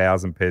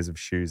 200,000 pairs of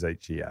shoes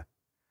each year.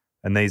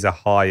 And these are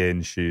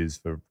high-end shoes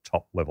for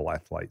top-level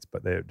athletes,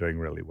 but they're doing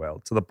really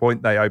well. To the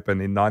point they open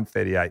in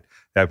 1938,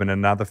 they open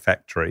another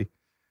factory,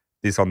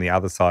 this on the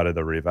other side of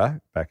the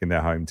river, back in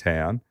their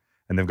hometown,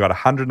 and they've got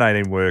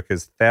 118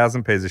 workers,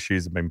 1,000 pairs of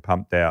shoes have been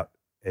pumped out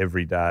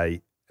every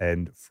day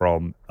and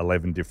from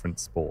 11 different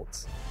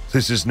sports.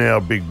 This is now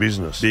big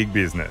business. Big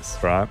business,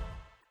 right?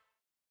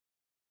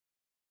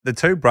 The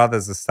two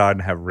brothers are starting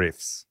to have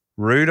rifts.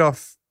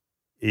 Rudolph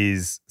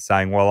is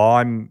saying, well,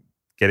 I'm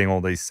getting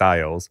all these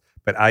sales,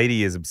 but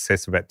 80 is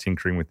obsessed about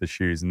tinkering with the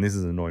shoes, and this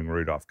is annoying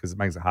Rudolph because it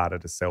makes it harder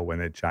to sell when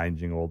they're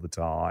changing all the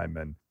time.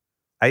 And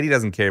 80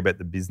 doesn't care about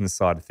the business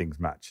side of things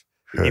much.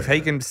 If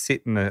he can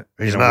sit in a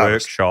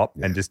workshop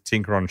and just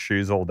tinker on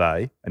shoes all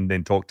day and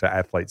then talk to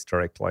athletes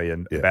directly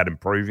and about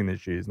improving the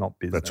shoes, not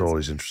business. That's all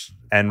he's interested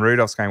in. And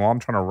Rudolph's going, well, I'm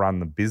trying to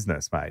run the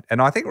business, mate.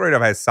 And I think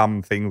Rudolph has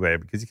something there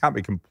because you can't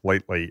be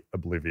completely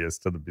oblivious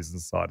to the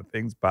business side of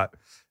things.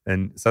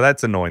 And so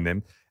that's annoying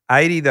them.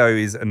 80, though,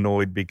 is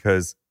annoyed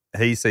because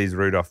he sees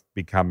Rudolph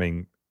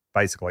becoming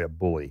basically a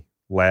bully,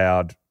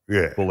 loud,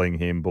 bullying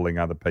him, bullying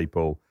other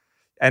people.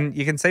 And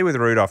you can see with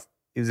Rudolph,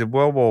 he was in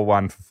World War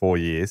I for 4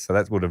 years, so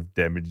that would have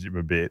damaged him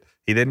a bit.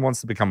 He then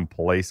wants to become a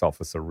police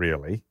officer,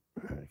 really.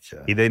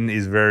 Okay. He then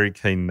is very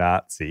keen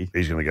Nazi.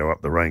 He's going to go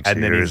up the ranks and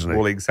here, then he's isn't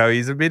bullying. So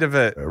he's a bit of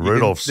a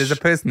Rudolph's. There's a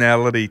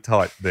personality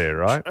type there,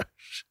 right?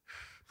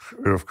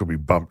 Rudolph could be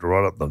bumped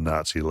right up the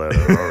Nazi ladder,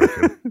 I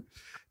reckon.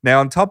 Now,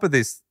 on top of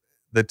this,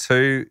 the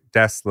two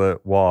Dassler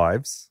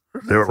wives,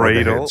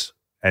 Friedel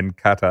and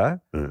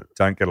Cutter,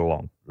 don't get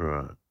along.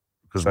 Right.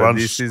 Because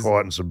one's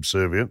quiet and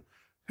subservient.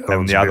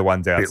 And the other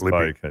one's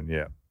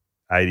outspoken,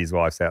 80s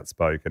wife's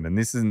outspoken. And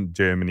this in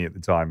Germany at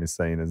the time is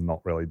seen as not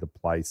really the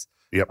place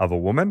of a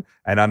woman.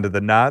 And under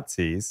the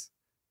Nazis,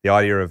 the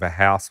idea of a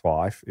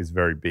housewife is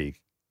very big.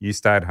 You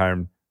stay at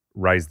home,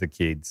 raise the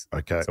kids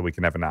so we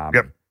can have an army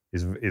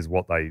is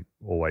what they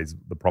always,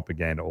 the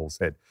propaganda all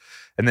said.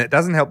 And it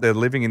doesn't help they're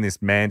living in this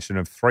mansion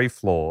of 3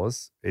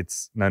 floors.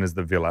 It's known as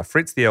the villa.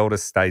 Fritz, the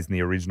eldest, stays in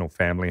the original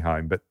family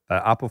home, but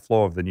the upper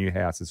floor of the new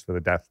house is for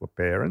the Dassler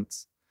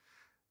parents.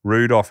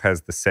 Rudolph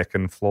has the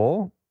second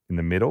floor in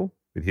the middle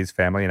with his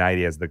family, and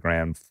 80 has the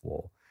ground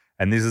floor.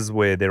 And this is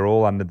where they're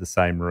all under the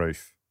same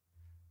roof.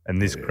 And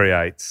this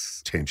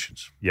creates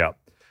tensions. Yeah.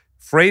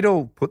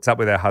 Friedel puts up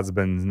with her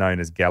husbands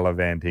known as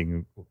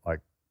gallivanting,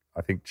 like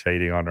I think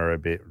cheating on her a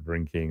bit,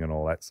 drinking and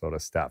all that sort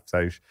of stuff.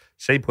 So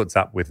she puts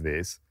up with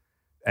this.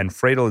 And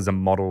Friedel is a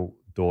model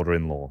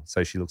daughter-in-law.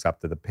 So she looks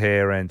up to the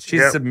parents.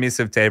 She's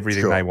submissive to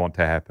everything they want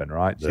to happen,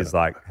 right? She's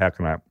like, how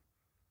can I?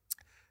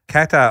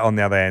 Kata, on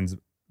the other hand,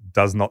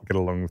 does not get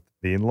along with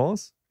the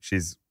in-laws.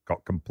 She's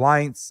got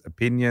complaints,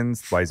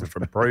 opinions, ways of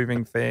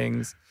improving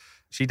things.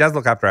 She does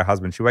look after her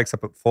husband. She wakes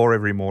up at 4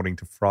 every morning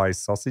to fry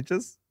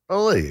sausages.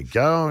 Oh, there you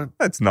go.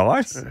 That's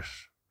nice.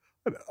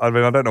 I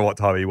mean, I don't know what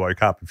time he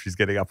woke up if she's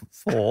getting up at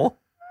 4.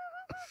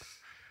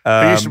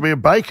 He used to be a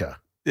baker.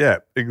 Yeah,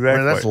 exactly. I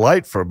mean, that's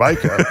late for a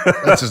baker.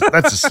 That's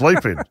a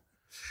sleep-in.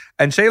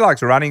 And she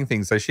likes running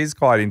things, so she's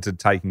quite into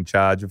taking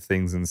charge of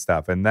things and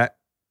stuff, and that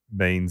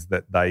means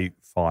that they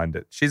find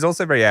it. She's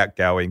also very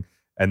outgoing,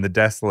 and the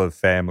Dassler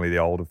family, the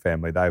older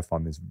family, they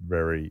find this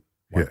very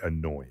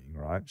annoying,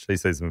 right? She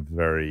sees them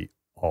very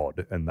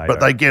odd, and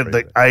they get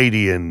the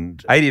 80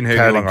 and her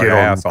get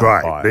on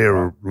great. Fire,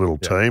 they're a little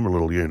team, a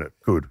little unit.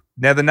 Good.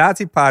 Now, the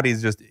Nazi Party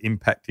is just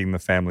impacting the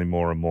family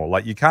more and more.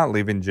 Like, you can't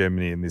live in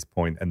Germany in this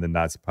point and the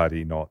Nazi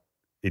Party not.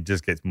 It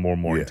just gets more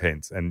and more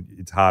intense, and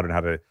it's harder and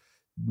harder.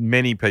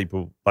 Many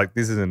people, like,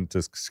 this isn't to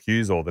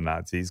excuse all the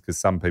Nazis because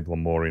some people are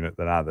more in it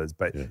than others,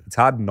 but it's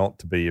hard not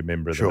to be a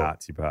member of the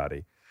Nazi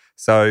Party.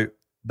 So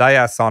they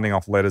are signing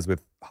off letters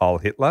with Heil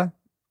Hitler,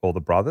 or the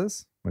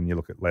brothers, when you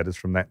look at letters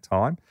from that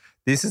time.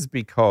 This is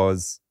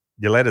because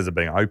your letters are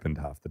being opened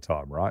half the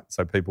time, right?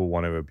 So people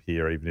want to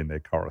appear even in their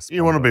correspondence.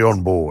 You want to be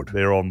on board.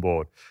 They're on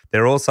board.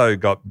 They're also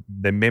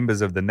they're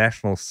members of the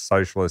National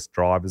Socialist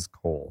Drivers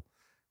Corps,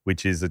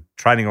 which is a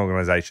training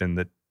organisation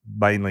that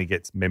mainly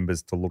gets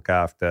members to look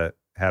after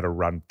how to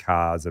run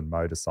cars and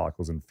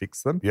motorcycles and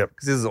fix them. Yep.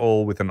 Because this is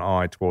all with an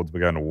eye towards we're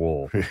going to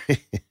war.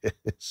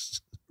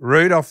 Yes.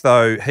 Rudolph,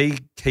 though, he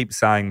keeps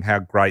saying how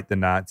great the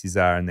Nazis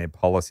are and their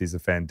policies are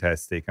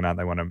fantastic and aren't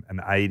they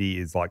and 80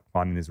 is like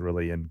finding this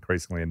really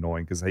increasingly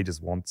annoying because he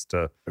just wants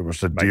to He wants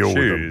to make deal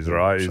shoes, with them,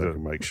 right? so he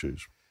can make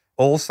shoes.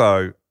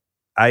 Also,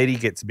 80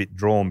 gets a bit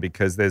drawn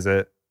because there's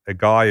a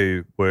guy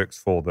who works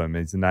for them.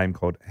 He's a name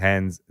called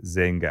Hans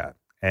Zenger.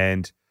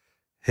 And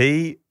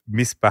he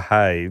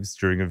misbehaves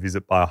during a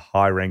visit by a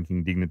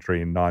high-ranking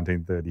dignitary in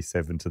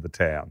 1937 to the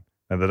town.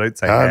 And they don't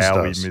say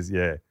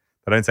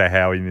they don't say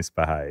how he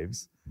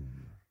misbehaves.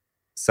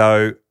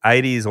 So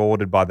 80 is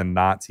ordered by the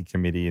Nazi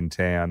committee in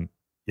town,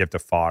 you have to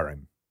fire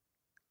him.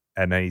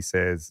 And he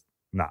says,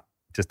 nah,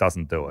 just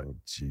doesn't do it. Oh,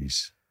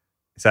 jeez.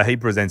 So he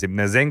presents him.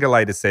 Now, Zenga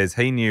later says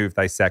he knew if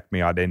they sacked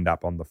me, I'd end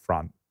up on the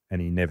front,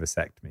 and he never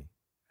sacked me,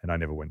 and I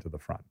never went to the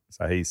front.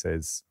 So he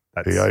says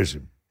He owes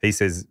him. He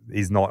says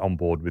he's not on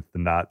board with the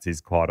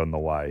Nazis quite on the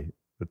way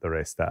that the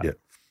rest are. Yeah.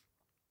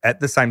 At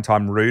the same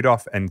time,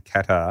 Rudolph and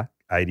Kata,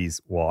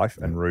 80's wife,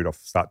 and Rudolph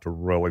start to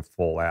really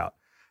fall out.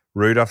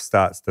 Rudolph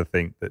starts to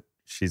think that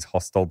she's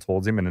hostile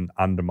towards him and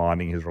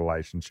undermining his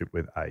relationship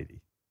with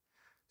 80.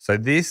 So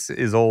this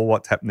is all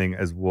what's happening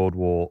as World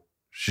War.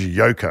 She's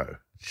Yoko.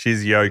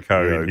 She's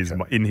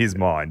Yoko. In his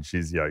mind.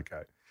 She's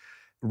Yoko.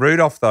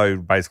 Rudolph, though,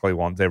 basically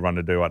wants everyone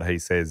to do what he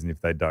says, and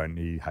if they don't,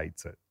 he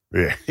hates it.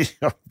 Yeah,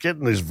 I'm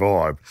getting this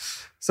vibe.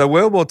 So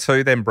World War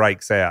II then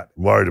breaks out.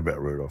 Worried about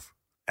Rudolph.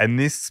 And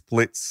this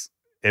splits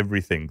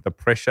everything. The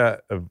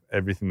pressure of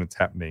everything that's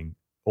happening,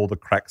 all the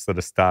cracks that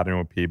are starting to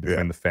appear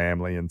between the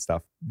family and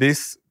stuff.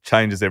 This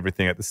changes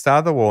everything. At the start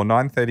of the war,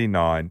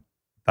 939,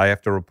 they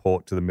have to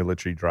report to the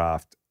military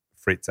draft,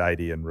 Fritz,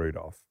 80 and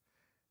Rudolph.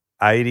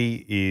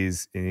 80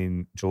 is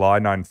in July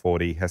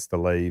 1940, has to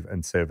leave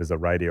and serve as a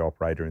radio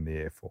operator in the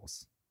Air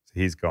Force. So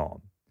he's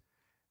gone.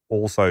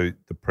 Also,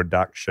 the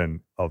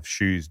production of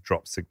shoes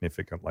dropped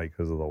significantly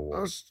because of the war.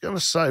 I was going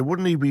to say,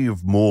 wouldn't he be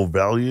of more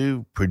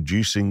value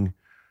producing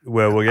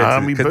Well, we'll get to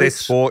army because they're boots?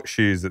 sport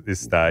shoes at this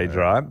stage,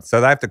 right?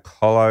 So they have to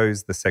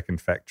close the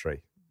second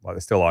factory. Like, they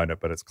still own it,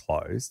 but it's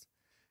closed.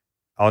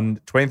 On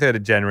 23rd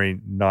of January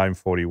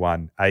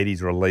 1941,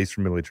 80's released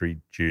from military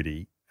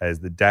duty as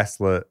the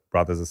Dassler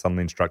brothers are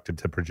suddenly instructed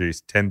to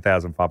produce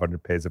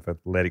 10,500 pairs of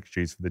athletic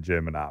shoes for the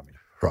German army.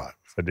 Right.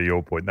 So to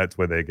your point, that's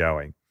where they're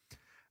going.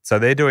 So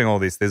they're doing all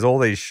this. There's all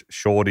these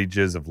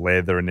shortages of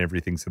leather and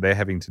everything, so they're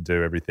having to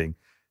do everything.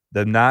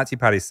 The Nazi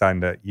party's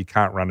saying that you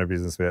can't run a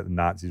business without the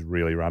Nazis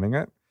really running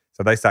it.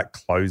 So they start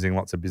closing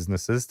lots of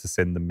businesses to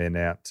send the men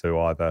out to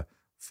either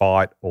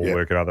fight or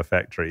work at other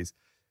factories.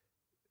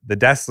 The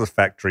Dassler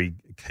factory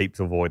keeps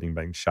avoiding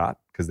being shut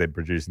because they're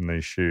producing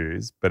these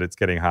shoes, but it's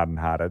getting harder and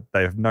harder.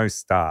 They have no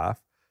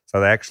staff,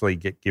 so they actually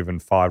get given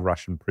 5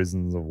 Russian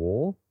prisoners of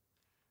war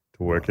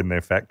to work in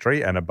their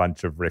factory and a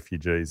bunch of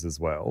refugees as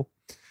well.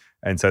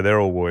 And so they're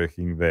all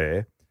working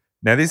there.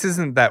 Now, this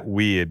isn't that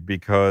weird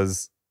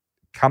because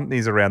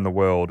companies around the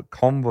world,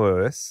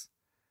 Converse,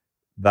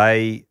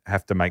 they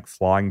have to make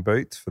flying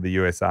boots for the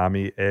US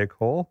Army Air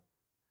Corps.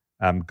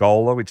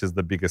 Gola, which is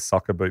the biggest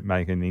soccer boot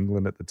maker in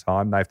England at the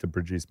time, they have to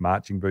produce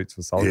marching boots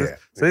for soldiers. Yeah.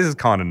 So this is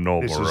kind of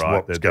normal, This is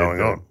right? what's going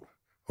on.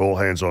 All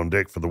hands on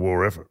deck for the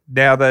war effort.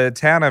 Now, the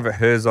town of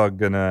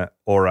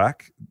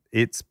Herzogenaurach,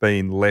 it's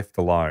been left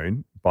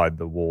alone by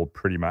the war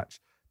pretty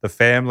much. The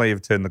family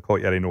have turned the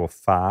courtyard into a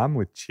farm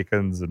with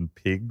chickens and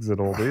pigs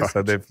and all this,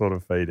 so they're sort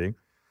of feeding.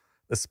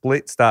 The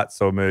split starts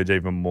to emerge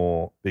even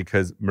more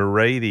because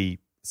Marie, the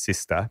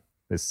sister,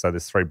 there's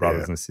 3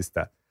 brothers and a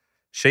sister,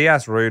 she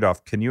asked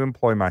Rudolph, can you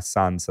employ my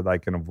son so they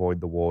can avoid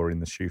the war in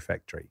the shoe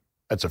factory?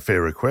 That's a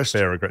fair request.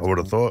 Fair request. I would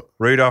have thought.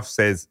 Rudolph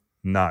says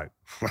no.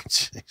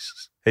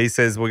 Jesus. He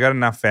says, we've got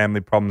enough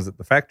family problems at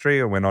the factory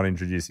and we're not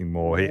introducing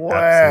more. He Wow.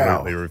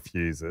 absolutely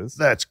refuses.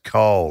 That's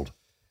cold.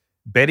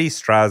 Betty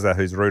Strasser,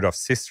 who's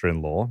Rudolph's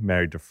sister-in-law,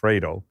 married to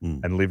Friedel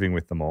and living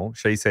with them all,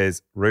 she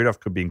says Rudolph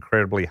could be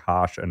incredibly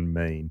harsh and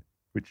mean,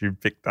 which you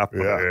picked up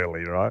on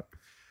early, right?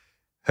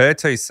 Her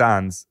 2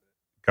 sons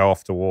go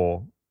off to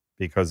war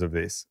because of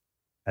this,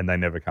 and they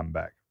never come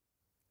back.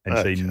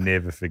 And she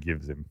never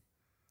forgives him,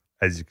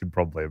 as you could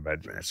probably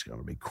imagine. It's going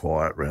to be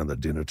quiet around the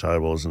dinner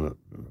table, isn't it?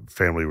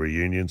 Family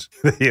reunions.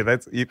 Yeah,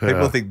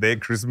 people think their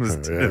Christmas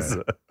dinners.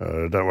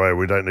 Don't worry,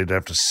 we don't need to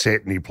have to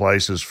set any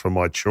places for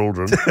my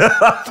children.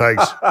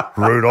 Thanks,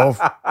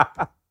 Rudolph.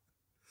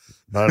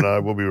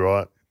 No, we'll be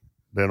right.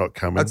 They're not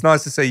coming. It's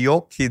nice to see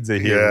your kids are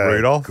here,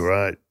 Rudolph.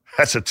 Great.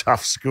 That's a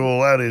tough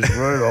school, that is,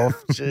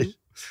 Rudolph. Gee.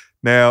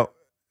 Now,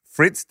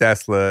 Fritz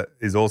Dassler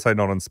is also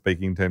not on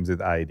speaking terms with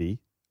 80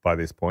 by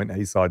this point.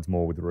 He sides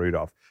more with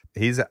Rudolph.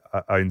 He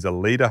owns a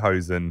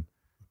Lederhosen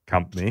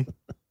company.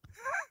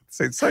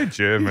 It's so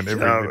German.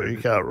 You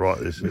can't write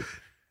this.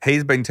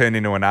 He's been turned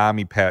into an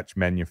army pouch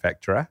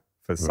manufacturer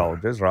for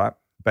soldiers, right?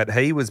 But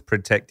he was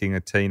protecting a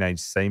teenage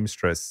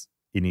seamstress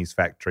in his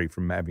factory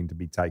from having to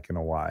be taken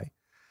away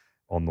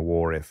on the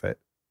war effort.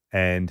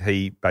 And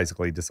he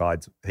basically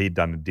decides he'd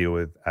done a deal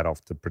with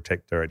Adolf to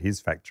protect her at his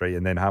factory.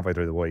 And then halfway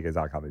through the war, he goes,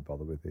 I can't be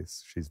bothered with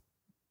this.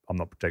 I'm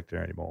not protecting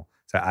her anymore.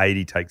 So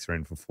 80 takes her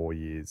in for 4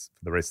 years,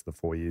 for the rest of the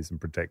 4 years,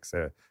 and protects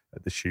her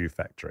at the shoe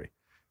factory.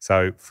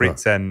 So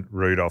Fritz and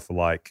Rudolph are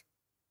like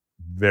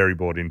very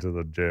bought into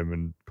the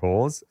German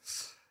cause.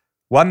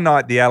 One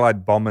night, the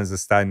Allied bombers are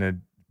starting to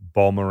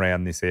bomb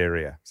around this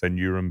area, so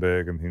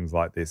Nuremberg and things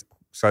like this.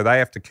 So they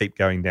have to keep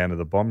going down to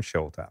the bomb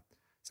shelter.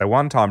 So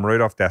one time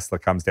Rudolf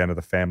Dassler comes down to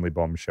the family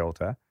bomb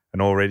shelter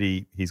and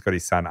already he's got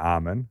his son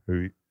Armin,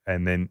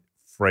 and then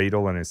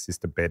Friedel and his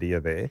sister Betty are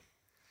there.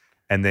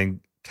 And then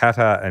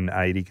Kata and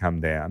Adi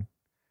come down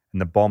and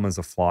the bombers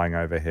are flying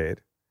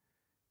overhead.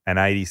 And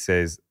Adi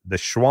says, the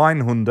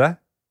Schweinhunde,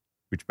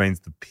 which means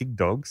the pig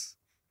dogs,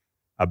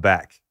 are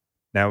back.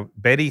 Now,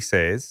 Betty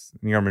says,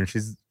 you remember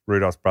she's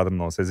Rudolph's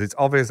brother-in-law, says it's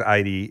obvious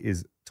Adi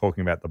is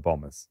talking about the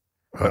bombers.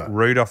 But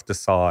Rudolph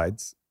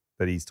decides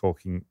that he's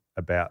talking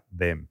about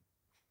them,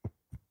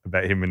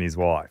 about him and his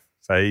wife.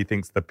 So he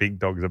thinks the pig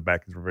dogs are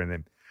back and referring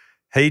them.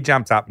 He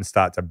jumps up and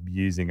starts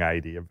abusing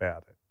Adi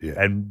about it.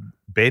 Yeah. And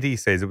Betty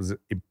says it was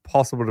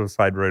impossible to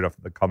persuade Rudolph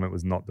that the comment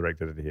was not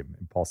directed at him.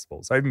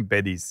 Impossible. So even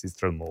Betty's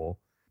sister-in-law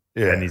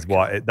and his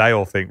wife, they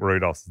all think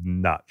Rudolph's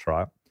nuts,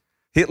 right?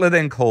 Hitler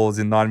then calls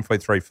in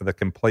 1943 for the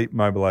complete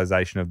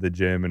mobilization of the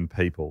German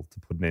people to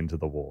put an end to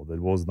the war. The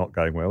war's not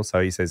going well.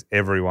 So he says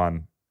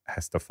everyone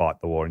has to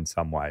fight the war in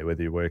some way,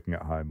 whether you're working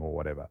at home or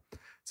whatever.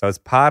 So as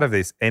part of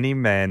this, any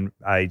man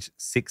aged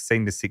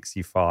 16 to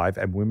 65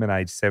 and women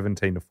aged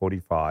 17 to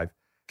 45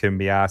 can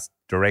be asked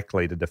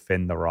directly to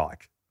defend the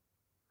Reich,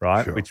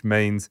 right? Sure. Which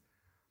means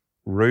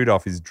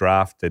Rudolph is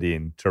drafted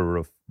in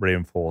to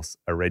reinforce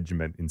a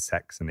regiment in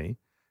Saxony,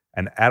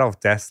 and Adolf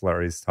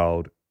Dassler is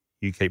told,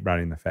 you keep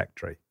running the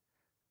factory.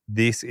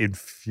 This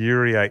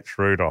infuriates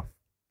Rudolph.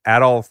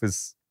 Adolf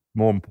is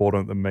more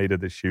important than me to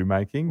the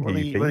shoemaking. Well,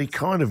 he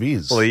kind of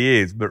is. Well, he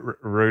is, but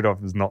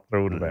Rudolph is not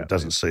thrilled about it.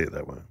 Doesn't see it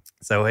that way.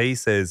 So he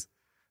says,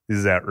 this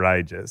is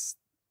outrageous.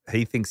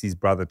 He thinks his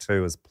brother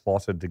too has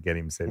plotted to get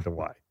him sent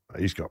away.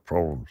 He's got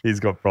problems. He's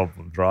got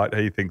problems, right?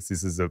 He thinks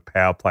this is a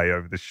power play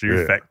over the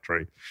shoe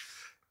factory.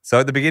 So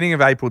at the beginning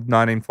of April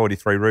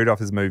 1943, Rudolph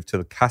has moved to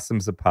the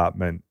customs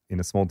department in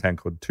a small town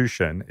called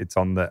Tuszyn. It's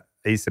on the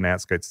eastern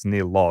outskirts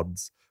near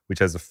Lodz, which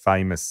has a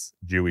famous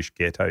Jewish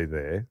ghetto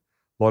there.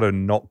 A lot of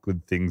not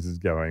good things is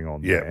going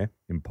on there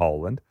in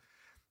Poland.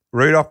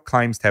 Rudolph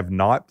claims to have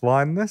night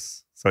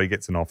blindness, so he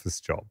gets an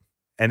office job.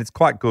 And it's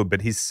quite good,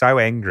 but he's so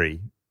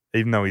angry,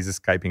 even though he's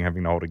escaping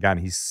having to hold a gun,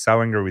 he's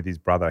so angry with his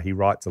brother. He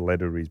writes a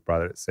letter to his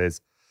brother. It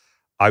says,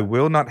 I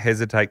will not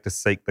hesitate to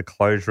seek the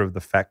closure of the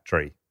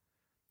factory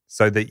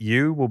so that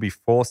you will be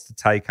forced to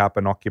take up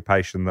an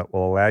occupation that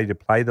will allow you to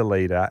play the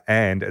leader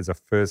and, as a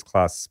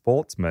first-class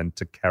sportsman,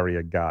 to carry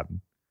a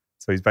gun.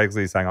 So he's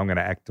basically saying, I'm going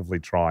to actively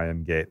try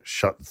and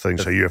shut the thing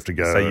so you have to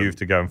go. So you have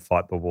to go and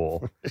fight the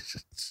war.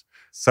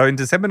 So in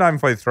December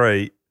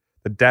 1943,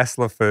 the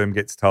Dassler firm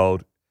gets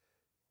told,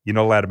 you're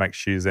not allowed to make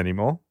shoes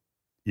anymore.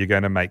 You're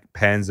going to make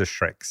Panzer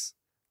Shreks,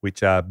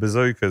 which are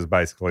bazookas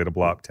basically to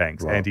blow up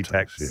tanks,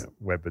 anti-tank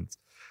weapons.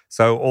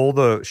 So all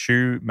the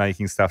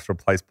shoe-making stuff's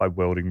replaced by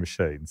welding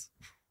machines.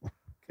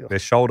 They're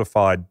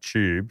shoulder-fired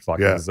tubes like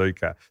a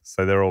bazooka.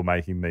 So they're all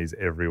making these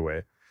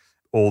everywhere.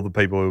 All the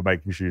people who are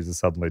making shoes are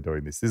suddenly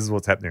doing this. This is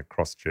what's happening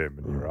across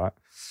Germany, right?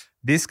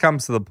 This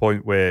comes to the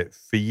point where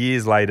for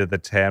years later, the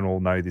town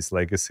will know this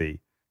legacy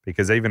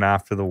because even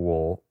after the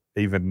war,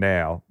 even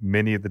now,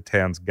 many of the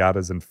town's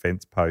gutters and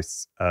fence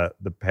posts are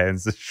the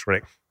Panzer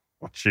Shrek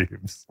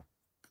tubes.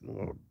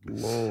 Oh,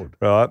 Lord.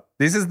 Right.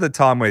 This is the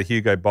time where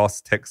Hugo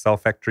Boss textile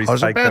factories I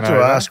was taken about to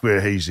over. ask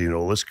where he's in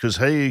all this because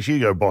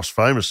Hugo Boss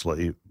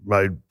famously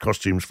made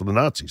costumes for the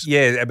Nazis.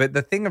 Yeah, but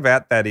the thing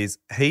about that is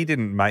he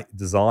didn't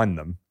design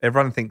them.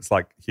 Everyone thinks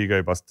like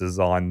Hugo Boss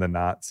designed the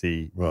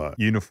Nazi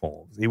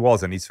uniforms. He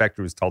wasn't. His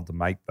factory was told to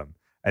make them.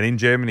 And in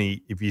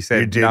Germany, if you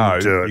said no,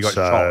 you got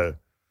shot.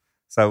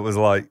 So it was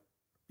like,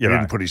 he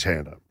didn't put his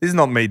hand up. This is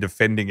not me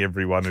defending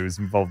everyone who was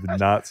involved in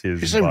Nazism.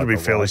 You seem to be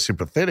fairly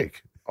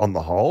sympathetic on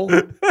the whole.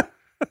 Got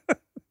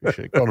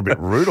a bit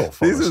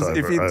Rudolph on this is,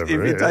 if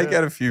you take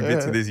out a few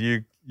bits of this,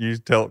 you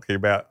talking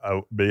about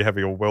me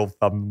having a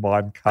well-thumbed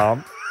Mein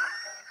Kampf,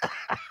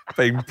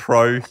 being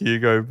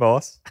pro-Hugo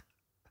Boss.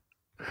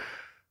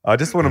 I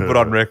just want to put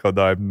on record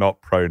that I'm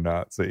not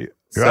pro-Nazi.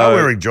 You are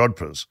wearing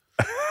jodhpurs.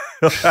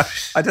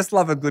 I just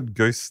love a good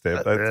goose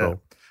step, that's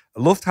all.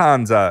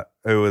 Lufthansa,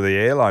 who are the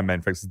airline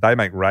manufacturers, they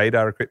make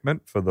radar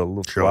equipment for the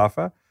Luftwaffe.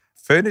 Sure.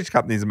 Furniture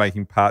companies are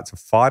making parts for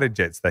fighter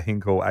jets, the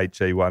Henkel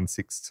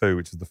HE-162,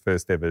 which is the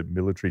first ever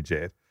military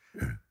jet.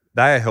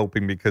 They are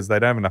helping because they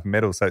don't have enough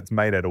metal, so it's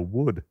made out of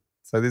wood.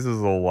 So this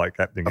is all like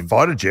happening. A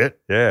fighter jet?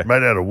 Yeah.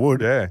 Made out of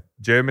wood? Yeah.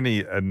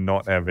 Germany are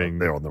not having...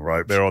 They're on the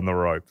ropes. They're on the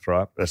ropes,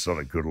 right? That's not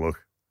a good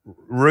look.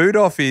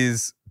 Rudolph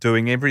is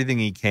doing everything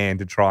he can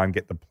to try and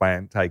get the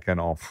plant taken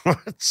off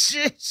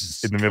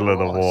Jesus in the middle of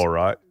the war,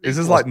 right? This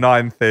is like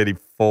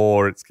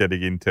 934 it's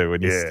getting into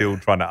and he's still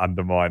trying to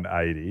undermine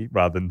 80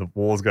 rather than the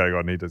war's going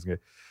on.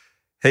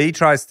 He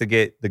tries to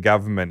get the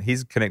government,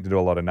 he's connected to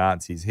a lot of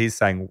Nazis. He's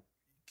saying,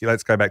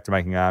 let's go back to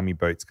making army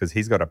boots because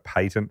he's got a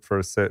patent for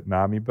a certain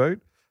army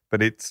boot,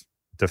 but it's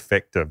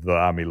defective. The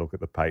army look at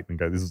the patent and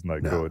go, this is no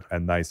good.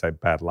 And they say,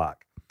 bad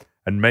luck.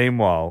 And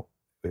meanwhile,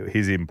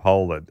 he's in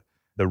Poland.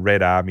 The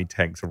Red Army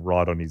tanks are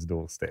right on his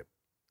doorstep.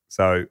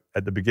 So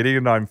at the beginning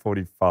of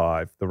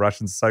 1945, the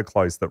Russians are so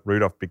close that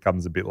Rudolph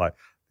becomes a bit like,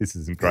 this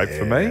isn't great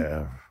for me.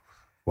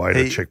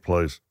 Waiter, check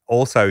please.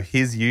 Also,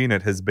 his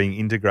unit has been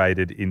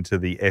integrated into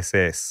the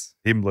SS,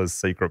 Himmler's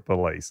secret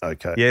police.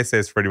 Okay. The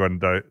SS, for anyone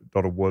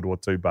not a World War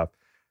II buff,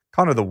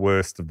 kind of the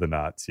worst of the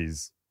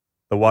Nazis.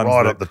 The ones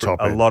Right that up the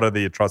top a end. lot of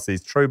the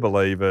atrocities, true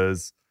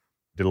believers,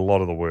 did a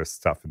lot of the worst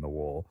stuff in the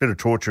war. Bit of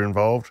torture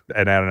involved.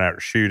 And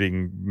out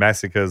shooting,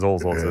 massacres, all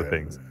sorts of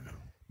things.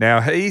 Now,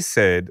 he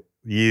said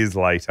years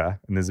later,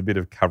 and there's a bit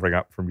of covering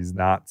up from his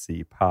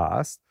Nazi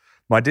past,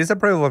 my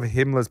disapproval of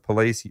Himmler's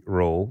police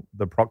rule,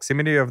 the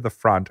proximity of the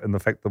front, and the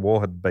fact the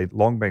war had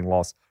long been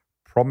lost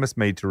promised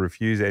me to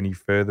refuse any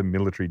further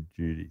military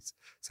duties.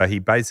 So he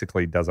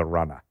basically does a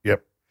runner.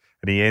 Yep.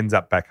 And he ends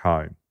up back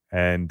home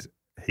and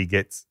he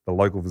gets the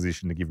local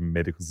physician to give him a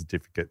medical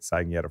certificate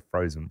saying he had a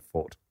frozen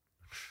foot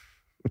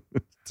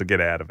to get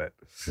out of it.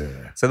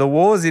 Yeah. So the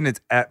war's in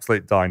its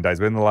absolute dying days.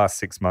 We're in the last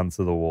 6 months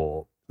of the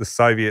war. The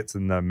Soviets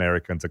and the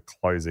Americans are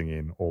closing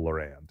in all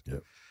around.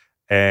 Yep.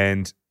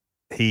 And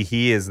he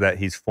hears that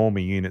his former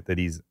unit that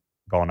he's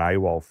gone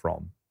AWOL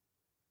from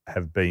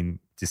have been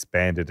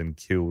disbanded and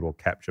killed or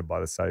captured by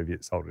the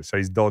Soviet soldiers. So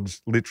he's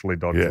literally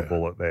dodged a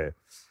bullet there.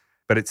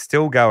 But it's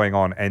still going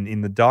on. And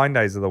in the dying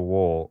days of the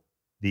war,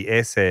 the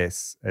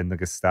SS and the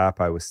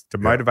Gestapo was to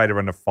motivate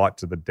everyone to fight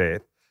to the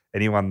death.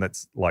 Anyone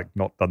that's like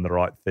not done the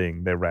right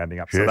thing, they're rounding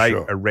up. So they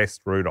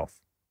arrest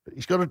Rudolph.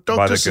 He's got a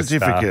doctor's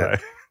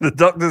certificate. The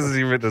doctor's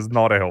certificate does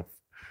not help.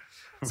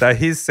 So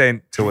he's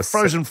sent to a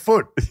frozen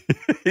foot.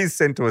 He's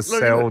sent to a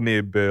cell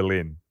near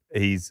Berlin.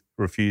 He's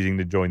refusing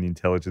to join the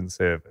intelligence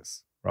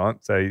service, right?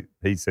 So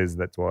he says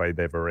that's why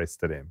they've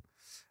arrested him.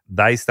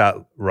 They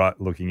start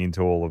looking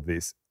into all of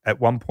this. At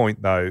one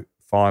point, though,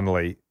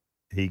 finally,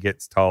 he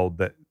gets told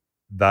that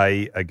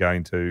they are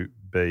going to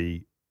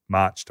be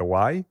marched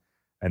away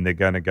and they're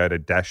going to go to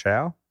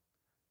Dachau.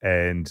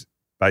 And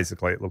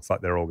basically, it looks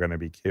like they're all going to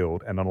be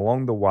killed. And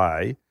along the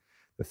way,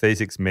 the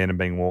 36 men are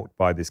being walked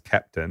by this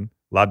captain,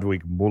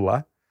 Ludwig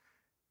Muller,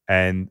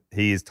 and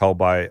he is told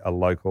by a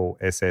local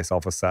SS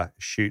officer,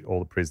 shoot all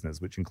the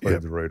prisoners, which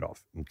includes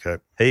Rudolph.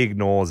 Okay. He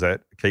ignores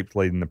it, keeps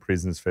leading the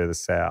prisoners further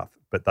south,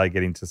 but they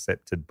get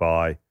intercepted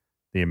by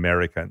the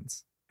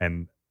Americans.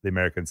 And the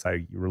Americans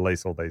say, you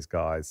release all these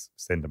guys,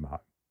 send them home.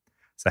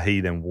 So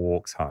he then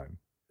walks home.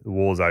 The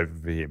war's over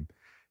for him.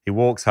 He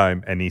walks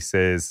home and he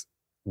says,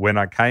 when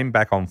I came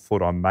back on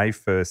foot on May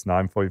 1st,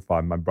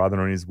 1945, my brother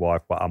and his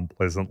wife were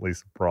unpleasantly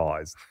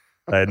surprised.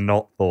 They had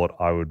not thought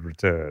I would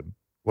return.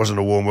 Wasn't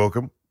a warm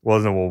welcome?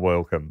 Wasn't a warm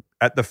welcome.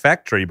 At the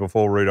factory,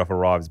 before Rudolph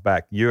arrives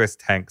back, US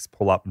tanks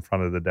pull up in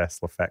front of the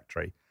Dassler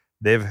factory.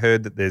 They've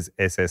heard that there's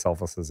SS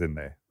officers in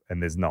there,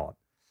 and there's not.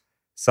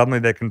 Suddenly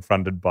they're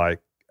confronted by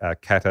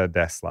Kata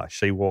Dassler.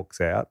 She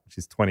walks out.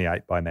 She's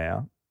 28 by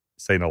now,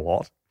 seen a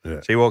lot.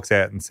 Yeah. She walks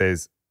out and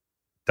says,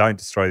 don't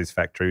destroy this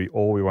factory.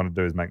 All we want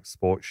to do is make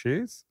sports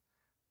shoes.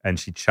 And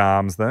she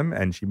charms them,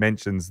 and she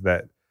mentions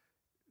that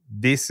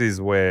this is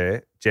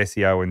where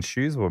Jesse Owens'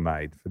 shoes were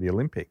made for the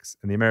Olympics.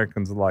 And the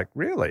Americans are like,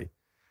 really?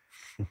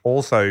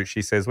 Also,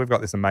 she says, we've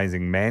got this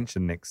amazing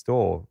mansion next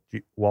door.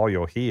 While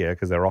you're here,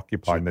 because they're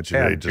occupying the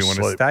town, do you want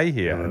to stay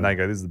here? And they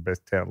go, this is the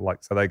best town.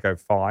 So they go,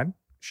 fine.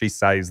 She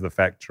saves the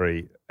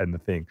factory and the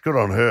thing. Good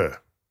on her.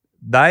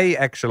 They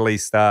actually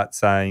start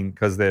saying,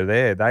 because they're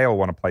there, they all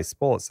want to play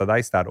sports. So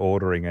they start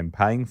ordering and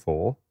paying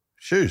for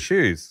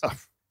shoes. Oh,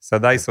 so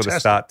they sort of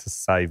start to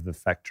save the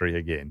factory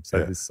again.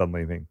 So this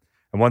suddenly thing.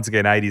 And once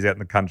again, 80s out in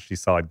the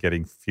countryside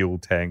getting fuel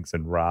tanks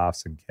and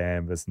rafts and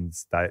canvas and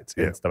states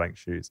to make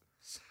shoes.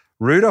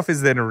 Rudolph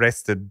is then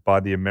arrested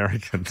by the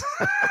Americans.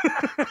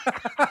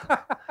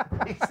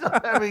 He's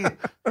not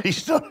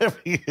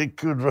having a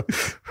good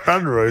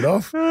run,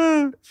 Rudolph.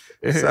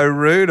 So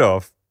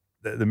Rudolph,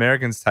 the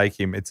Americans take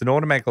him. It's an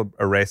automatic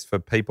arrest for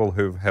people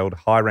who've held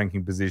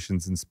high-ranking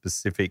positions in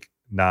specific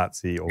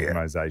Nazi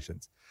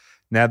organizations.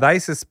 Now, they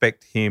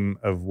suspect him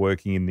of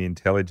working in the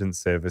intelligence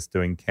service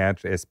doing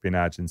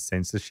counter-espionage and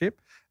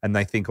censorship, and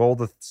they think all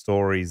the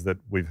stories that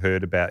we've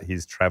heard about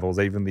his travels,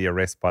 even the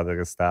arrest by the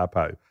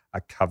Gestapo,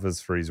 are covers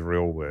for his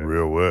real work.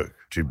 Real work.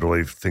 Do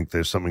you think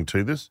there's something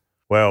to this?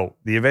 Well,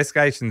 the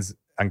investigations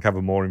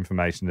uncover more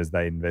information as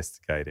they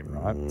investigate him,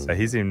 right? So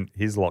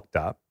he's locked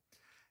up,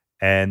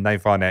 and they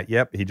find out,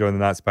 he joined the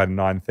Nazi Party in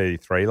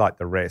 1933, like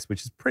the rest,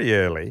 which is pretty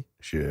early.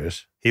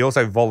 Yes. He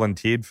also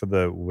volunteered for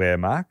the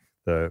Wehrmacht,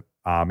 the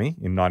army,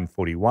 in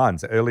 1941.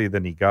 So earlier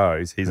than he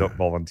goes, he's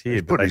volunteered.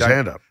 He's put his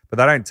hand up. But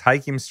they don't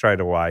take him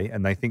straight away,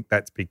 and they think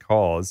that's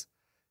because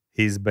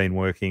he's been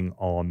working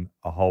on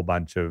a whole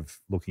bunch of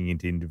looking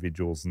into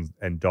individuals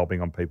and dobbing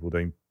on people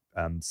doing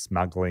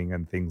smuggling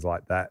and things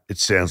like that. It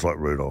sounds like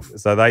Rudolph.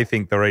 So they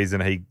think the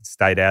reason he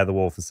stayed out of the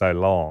war for so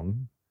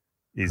long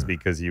is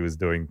because he was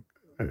doing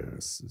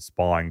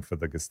spying for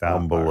the Gestapo.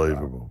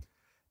 Unbelievable.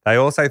 They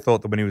also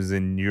thought that when he was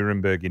in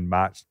Nuremberg in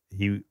March,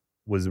 he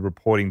was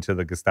reporting to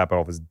the Gestapo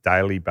office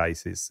daily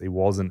basis. He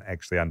wasn't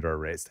actually under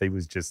arrest. He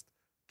was just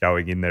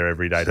going in there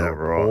every day to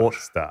report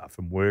stuff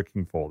and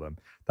working for them.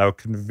 They were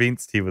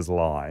convinced he was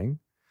lying.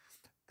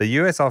 The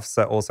US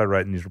officer also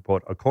wrote in his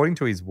report, according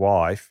to his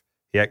wife,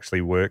 he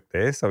actually worked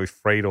there. So if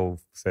Friedel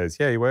says,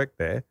 he worked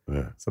there.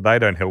 Yeah. So they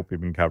don't help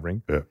him in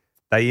covering. Yeah.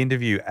 They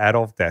interview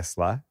Adolf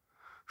Dassler,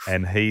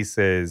 and he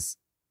says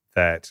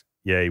that,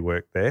 yeah, he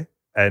worked there.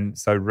 And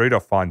so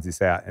Rudolph finds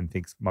this out and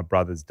thinks, my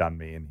brother's done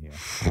me in here.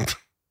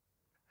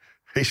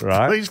 He's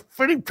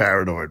pretty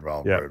paranoid,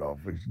 Rudolph.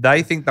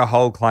 They think the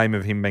whole claim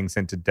of him being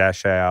sent to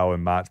Dachau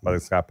and marched by the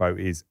Gestapo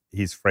is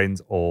his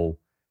friends all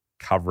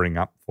covering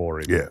up for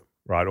him. Yeah.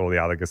 Right, all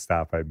the other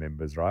Gestapo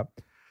members, right?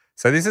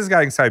 So this is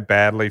going so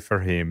badly for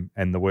him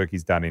and the work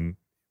he's done in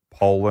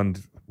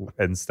Poland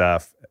and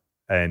stuff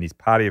and his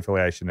party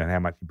affiliation and how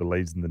much he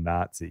believes in the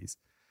Nazis.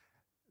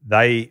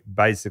 They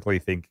basically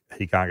think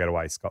he can't get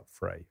away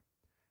scot-free.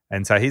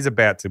 And so he's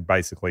about to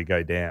basically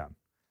go down.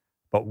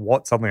 But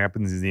what suddenly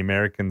happens is the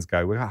Americans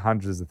go, we've got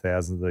hundreds of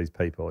thousands of these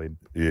people in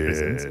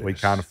prisons. We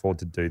can't afford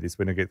to do this.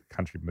 We're going to get the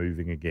country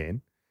moving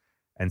again.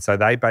 And so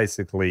they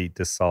basically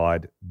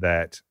decide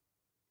that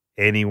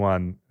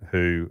anyone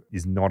who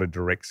is not a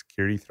direct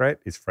security threat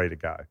is free to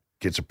go.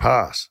 Gets a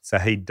pass. So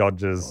he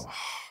dodges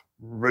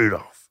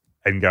Rudolph.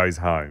 And goes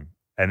home.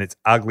 And it's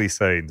ugly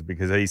scenes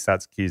because he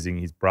starts accusing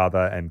his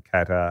brother and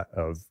Kata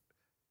of,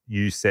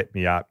 you set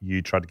me up,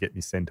 you tried to get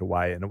me sent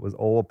away. And it was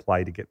all a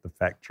play to get the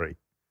factory.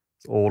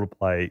 It's all a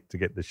play to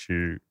get the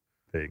shoe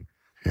thing.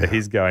 Yeah. So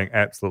he's going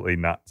absolutely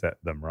nuts at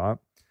them, right?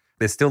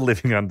 They're still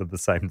living under the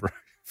same roof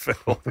for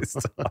all this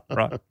time,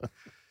 right?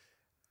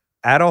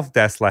 Adolf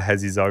Dassler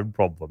has his own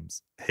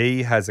problems.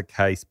 He has a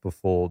case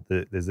before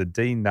there's a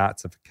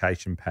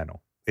denazification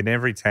panel. In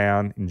every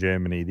town in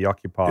Germany, the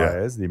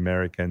occupiers, the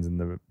Americans and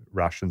the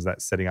Russians,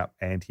 that's setting up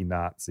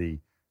anti-Nazi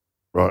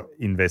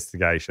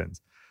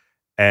investigations.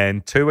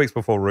 And 2 weeks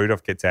before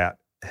Rudolph gets out,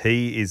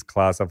 he is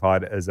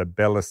classified as a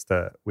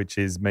Bellister, which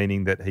is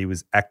meaning that he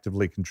was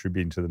actively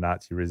contributing to the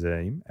Nazi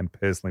regime and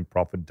personally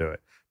profited to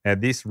it. Now,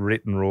 this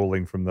written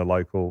ruling from the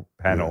local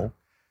panel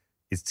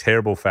is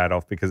terrible for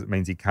Adolf because it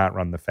means he can't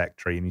run the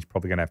factory and he's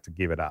probably going to have to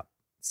give it up,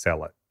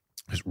 sell it.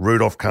 Because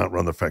Rudolph can't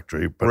run the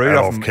factory, but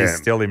Rudolph Adolf can. is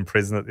still in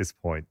prison at this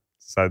point,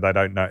 so they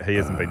don't know. He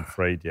hasn't been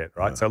freed yet,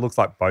 right? So it looks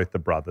like both the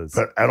brothers.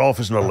 But Adolf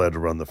is not allowed to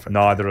run the factory.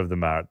 Neither of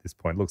them are at this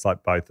point. It looks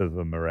like both of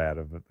them are out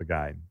of the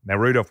game. Now,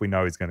 Rudolph, we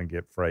know he's going to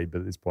get freed, but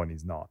at this point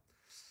he's not.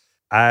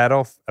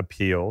 Adolf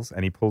appeals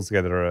and he pulls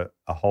together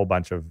a whole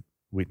bunch of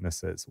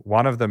witnesses.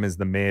 One of them is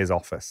the mayor's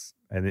office,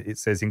 and it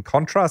says, in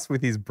contrast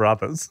with his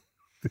brothers,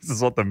 this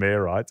is what the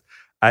mayor writes,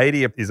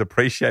 Adi is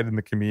appreciated in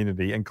the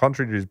community, and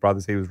contrary to his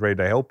brothers, he was ready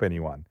to help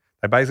anyone.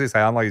 They basically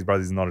say, unlike his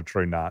brothers, he's not a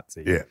true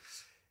Nazi. Yeah.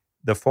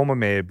 The former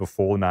mayor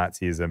before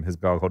Nazism has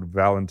been called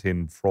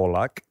Valentin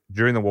Frolak.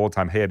 During the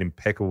wartime, he had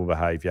impeccable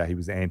behaviour. He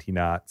was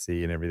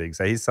anti-Nazi and everything.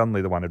 So he's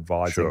suddenly the one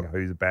advising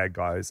who's a bad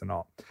guy, who's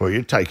not. Well,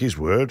 you take his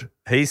word.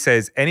 He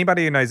says,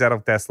 anybody who knows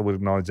Adolf Dassler would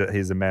acknowledge that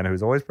he's a man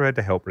who's always prepared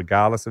to help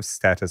regardless of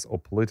status or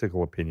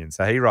political opinion.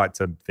 So he writes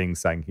a thing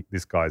saying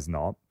this guy's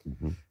not.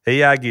 Mm-hmm.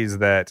 He argues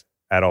that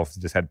Adolf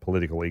just had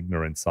political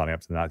ignorance signing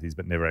up to the Nazis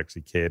but never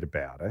actually cared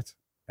about it,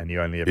 and he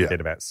only ever cared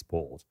about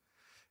sport.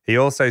 He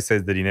also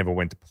says that he never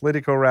went to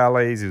political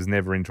rallies. He was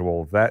never into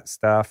all of that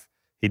stuff.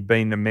 He'd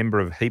been a member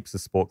of heaps of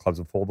sport clubs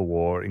before the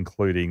war,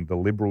 including the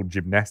Liberal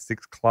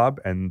Gymnastics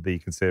Club and the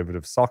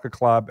Conservative Soccer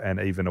Club and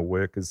even a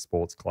workers'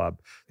 sports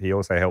club. He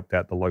also helped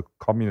out the local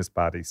Communist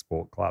Party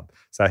sport club.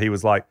 So he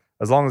was like,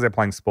 as long as they're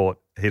playing sport,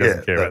 he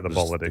doesn't care about the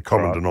politics. The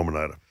common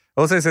denominator.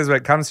 Also says when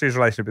it comes to his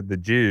relationship with the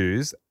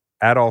Jews,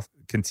 Adolf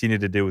continued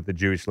to deal with the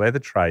Jewish leather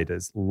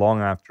traders long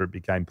after it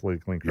became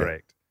politically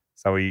incorrect. Yeah.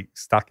 So he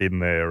stuck in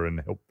there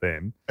and helped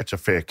them. That's a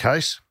fair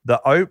case.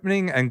 The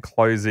opening and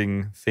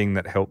closing thing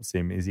that helps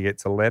him is he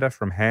gets a letter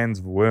from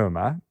Hans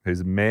Wurmer,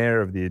 who's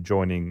mayor of the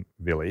adjoining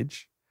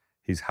village.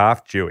 He's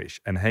half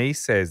Jewish. And he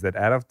says that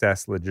Adolf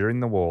Dassler, during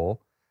the war,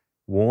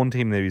 warned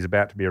him that he was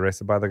about to be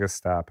arrested by the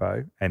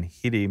Gestapo and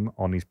hid him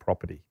on his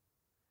property.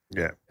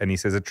 Yeah. And he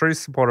says a true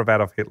supporter of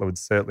Adolf Hitler would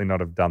certainly not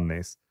have done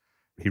this.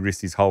 He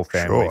risked his whole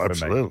family for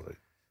absolutely. me.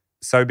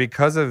 So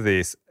because of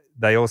this,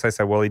 they also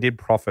say, well, he did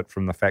profit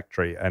from the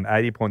factory. And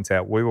Adi points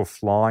out, we were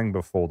flying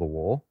before the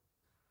war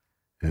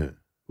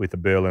with the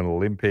Berlin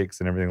Olympics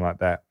and everything like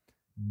that.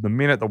 The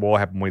minute the war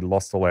happened, we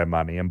lost all our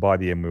money. And by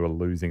the end, we were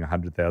losing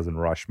 100,000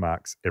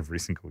 Reichsmarks every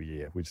single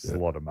year, which is a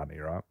lot of money,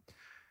 right?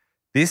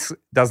 This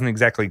doesn't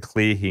exactly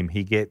clear him.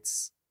 He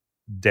gets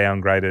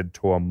downgraded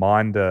to a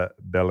Minder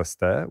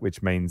Bellister,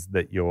 which means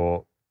that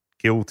you're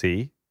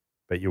guilty,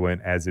 but you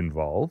weren't as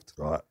involved.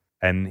 Right.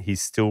 And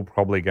he's still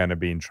probably going to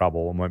be in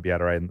trouble and won't be able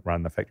to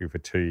run the factory for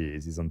 2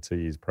 years. He's on 2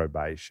 years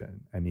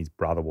probation, and his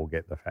brother will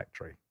get the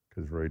factory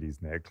because Rudy's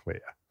now clear.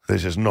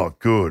 This is not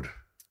good.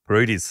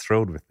 Rudy's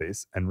thrilled with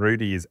this, and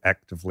Rudy is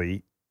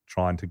actively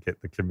trying to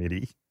get the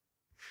committee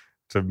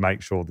to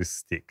make sure this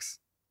sticks.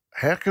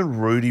 How can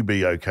Rudy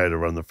be okay to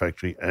run the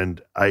factory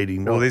and Adi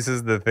not? Well, this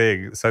is the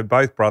thing. So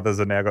both brothers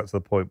are now got to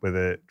the point where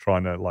they're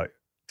trying to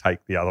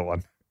take the other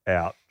one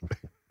out.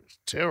 It's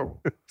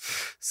terrible.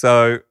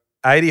 So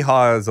Adi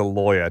hires a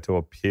lawyer to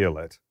appeal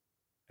it.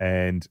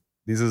 And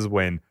this is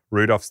when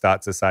Rudolph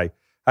starts to say,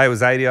 hey, it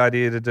was Adi's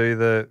idea to do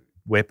the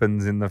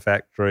weapons in the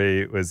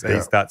factory.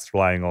 He starts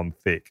laying on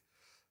thick.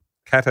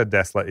 Kata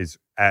Dassler is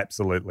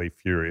absolutely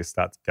furious,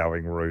 starts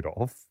going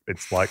Rudolph.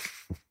 It's like,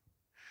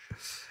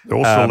 They're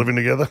all still living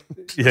together.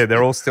 Yeah,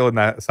 they're all still in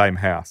that same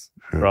house,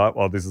 right,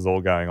 while this is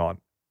all going on.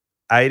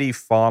 80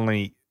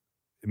 finally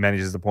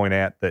manages to point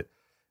out that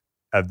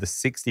of the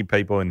 60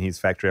 people in his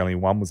factory, only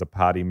one was a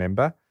party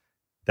member,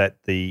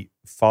 that the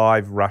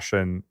 5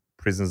 Russian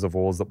prisoners of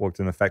war that worked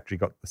in the factory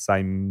got the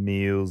same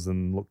meals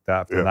and looked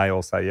after. And they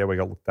all say, yeah, we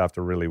got looked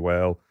after really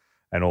well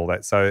and all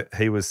that. So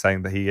he was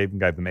saying that he even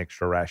gave them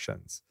extra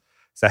rations.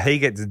 So he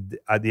gets,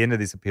 at the end of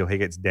this appeal, he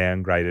gets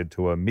downgraded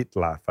to a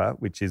Mitläufer,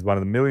 which is one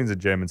of the millions of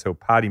Germans who are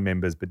party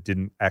members but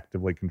didn't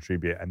actively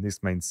contribute. And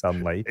this means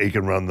suddenly he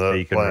can run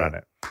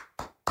it.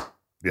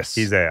 Yes.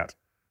 He's out.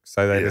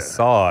 So they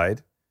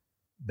decide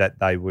that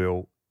they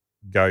will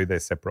go their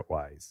separate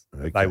ways.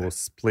 Okay. They will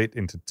split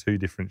into 2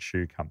 different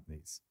shoe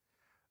companies.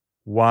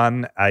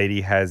 One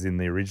 80 has in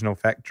the original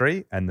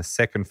factory, and the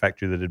second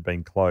factory that had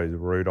been closed,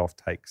 Rudolph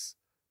takes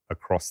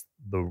across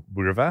the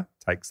river,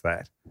 takes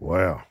that.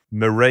 Wow.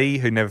 Marie,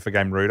 who never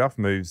forgave Rudolph,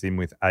 moves in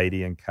with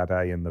 80 and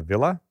Kate in the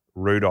villa.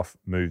 Rudolph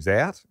moves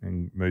out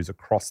and moves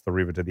across the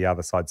river to the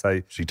other side.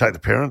 So you take the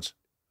parents?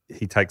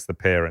 He takes the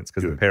parents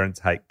because the parents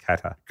hate Kate.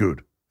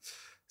 Good.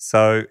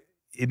 So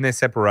in their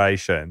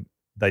separation,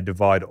 they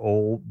divide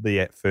all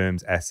the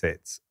firm's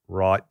assets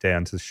right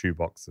down to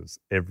shoeboxes.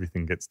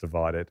 Everything gets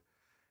divided.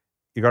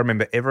 You got to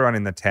remember, everyone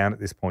in the town at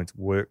this point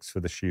works for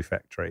the shoe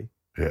factory.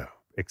 Yeah.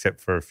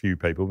 Except for a few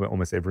people, but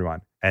almost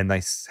everyone. And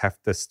they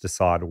have to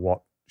decide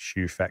what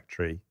shoe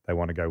factory they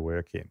want to go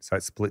work in. So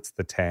it splits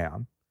the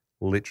town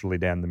literally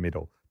down the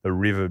middle. The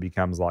river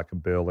becomes like a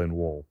Berlin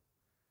Wall.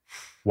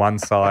 One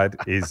side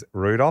is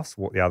Rudolph's,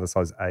 the other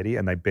side is 80,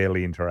 and they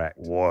barely interact.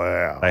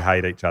 Wow. They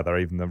hate each other,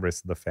 even the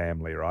rest of the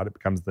family, right? It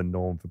becomes the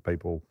norm for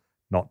people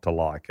not to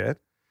like it.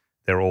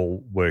 They're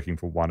all working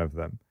for one of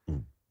them.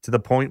 To the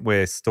point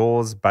where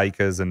stores,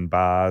 bakers and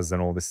bars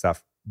and all this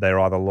stuff, they're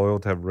either loyal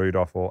to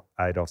Rudolph or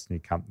Adolf's new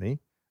company,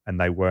 and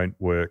they won't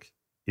work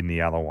in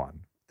the other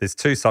one. There's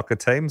 2 soccer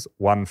teams,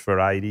 one for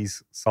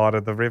 80's side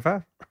of the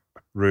river,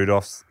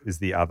 Rudolph's is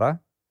the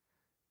other,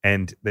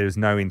 and there's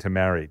no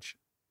intermarriage.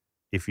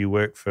 If you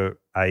work for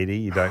 80,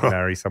 you don't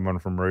marry someone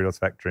from Rudolph's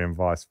factory and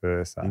vice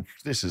versa.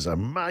 This is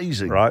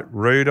amazing. Right?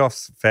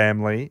 Rudolph's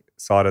family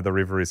side of the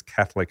river is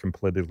Catholic and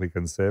politically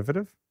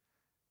conservative.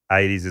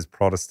 80's is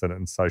Protestant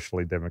and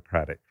socially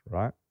democratic,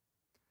 right?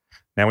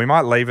 Now, we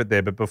might leave it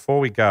there, but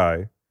before we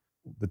go,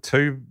 the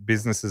 2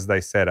 businesses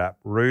they set up,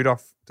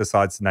 Rudolph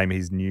decides to name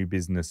his new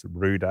business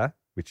Ruder,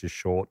 which is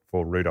short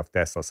for Rudolph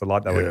Dassler. So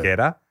like they were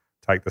Getter,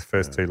 take the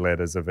first 2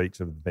 letters of each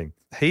of the things.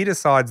 He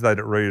decides, though,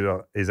 that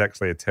Ruder is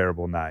actually a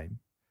terrible name.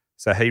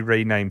 So he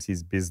renames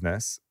his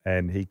business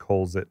and he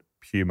calls it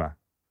Puma.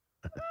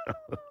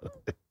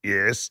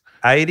 Yes.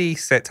 80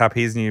 sets up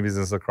his new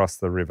business across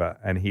the river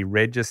and he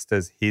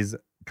registers his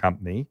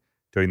company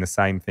doing the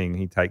same thing.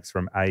 He takes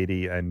from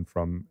 80 and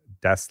from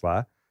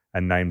Dassler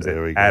and names it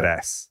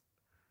Adas.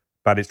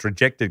 But it's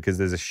rejected because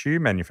there's a shoe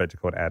manufacturer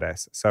called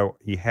Adas. So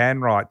he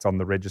handwrites on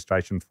the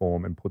registration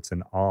form and puts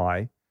an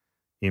I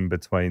in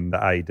between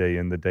the AD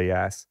and the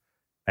DS,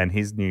 and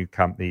his new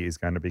company is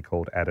going to be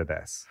called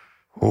Adidas.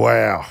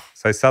 Wow.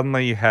 So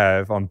suddenly you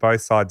have, on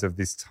both sides of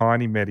this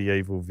tiny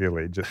medieval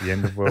village at the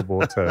end of World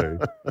War II,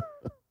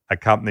 a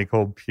company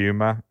called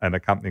Puma and a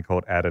company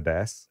called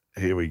Adidas.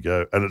 Here we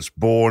go. And it's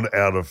born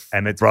out of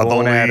a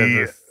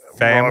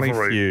family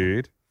rivalry.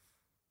 feud.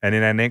 And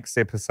in our next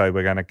episode,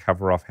 we're going to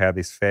cover off how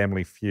this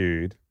family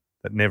feud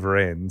that never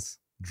ends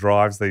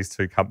drives these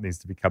 2 companies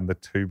to become the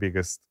 2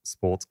 biggest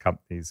sports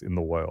companies in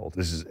the world.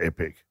 This is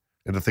epic.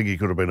 And to think he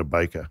could have been a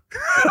baker.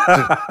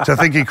 to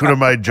think he could have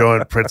made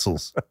giant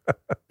pretzels.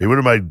 He would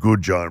have made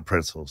good giant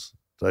pretzels.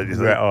 Don't you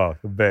think? Oh,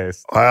 the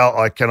best. Well,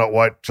 I cannot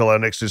wait till our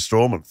next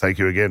installment. Thank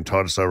you again,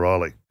 Titus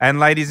O'Reilly. And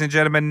ladies and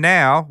gentlemen,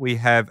 now we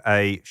have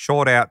a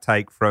short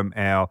outtake from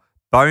our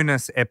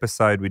bonus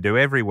episode we do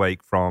every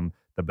week from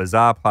the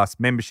Bazaar Plus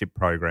membership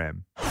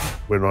program.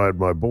 When I had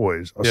my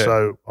boys,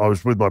 so I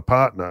was with my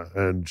partner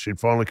and she'd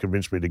finally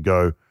convinced me to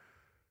go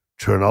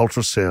to an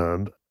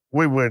ultrasound.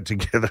 We weren't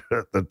together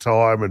at the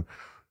time and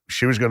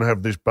she was going to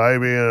have this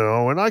baby and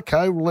I went,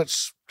 okay, well,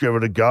 let's give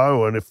it a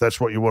go. And if that's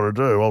what you want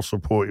to do, I'll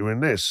support you in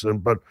this.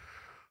 But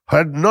I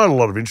had not a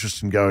lot of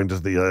interest in going to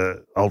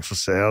the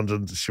ultrasound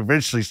and she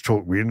eventually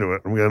talked me into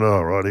it. I'm going,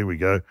 all right, here we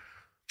go.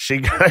 She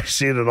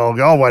goes in and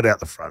I'll wait out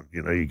the front.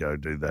 You know, you go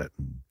do that.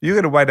 You're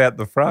going to wait out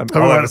the front.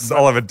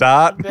 I'll have a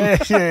dart.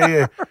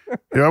 Yeah.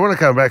 I want to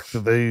come back to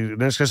the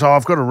nurse goes,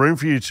 I've got a room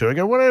for you two. I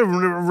go,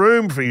 whatever, a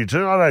room for you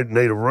two? I don't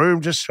need a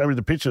room. Just show me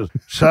the pictures.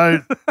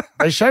 So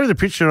they show me the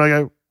picture and I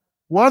go,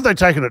 why have they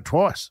taken it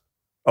twice?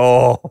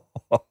 Oh.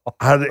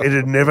 And it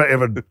had never,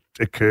 ever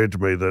occurred to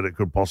me that it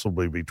could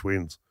possibly be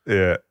twins.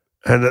 Yeah.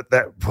 And at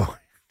that point,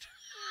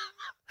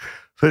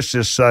 let's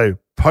just say,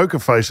 poker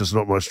face is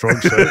not my strong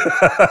suit.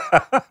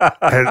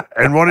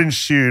 and what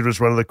ensued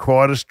was one of the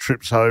quietest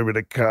trips home in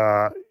a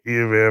car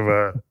you've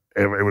ever.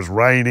 It was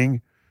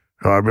raining.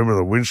 I remember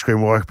the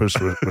windscreen wipers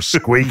were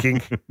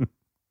squeaking.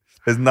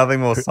 There's nothing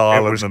more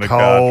silent than a cold.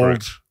 car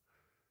trip.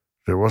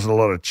 There wasn't a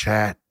lot of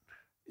chat.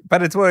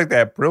 But it's worked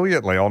out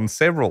brilliantly on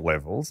several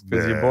levels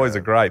because your boys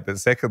are great. But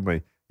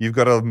secondly, you've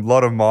got a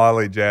lot of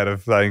mileage out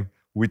of saying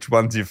which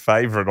one's your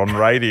favourite on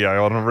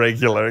radio on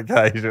regular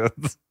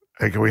occasions.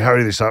 Hey, can we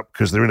hurry this up?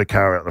 Because they're in a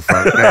car out the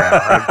front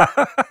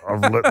now.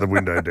 I've let the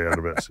window down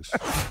about this.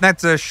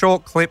 That's a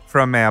short clip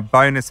from our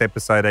bonus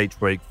episode each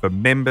week for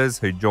members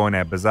who join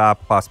our Bazaar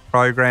Plus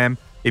program.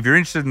 If you're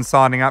interested in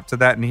signing up to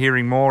that and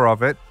hearing more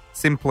of it,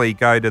 simply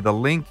go to the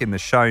link in the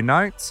show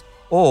notes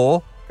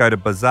or go to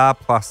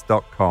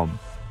bazaarplus.com.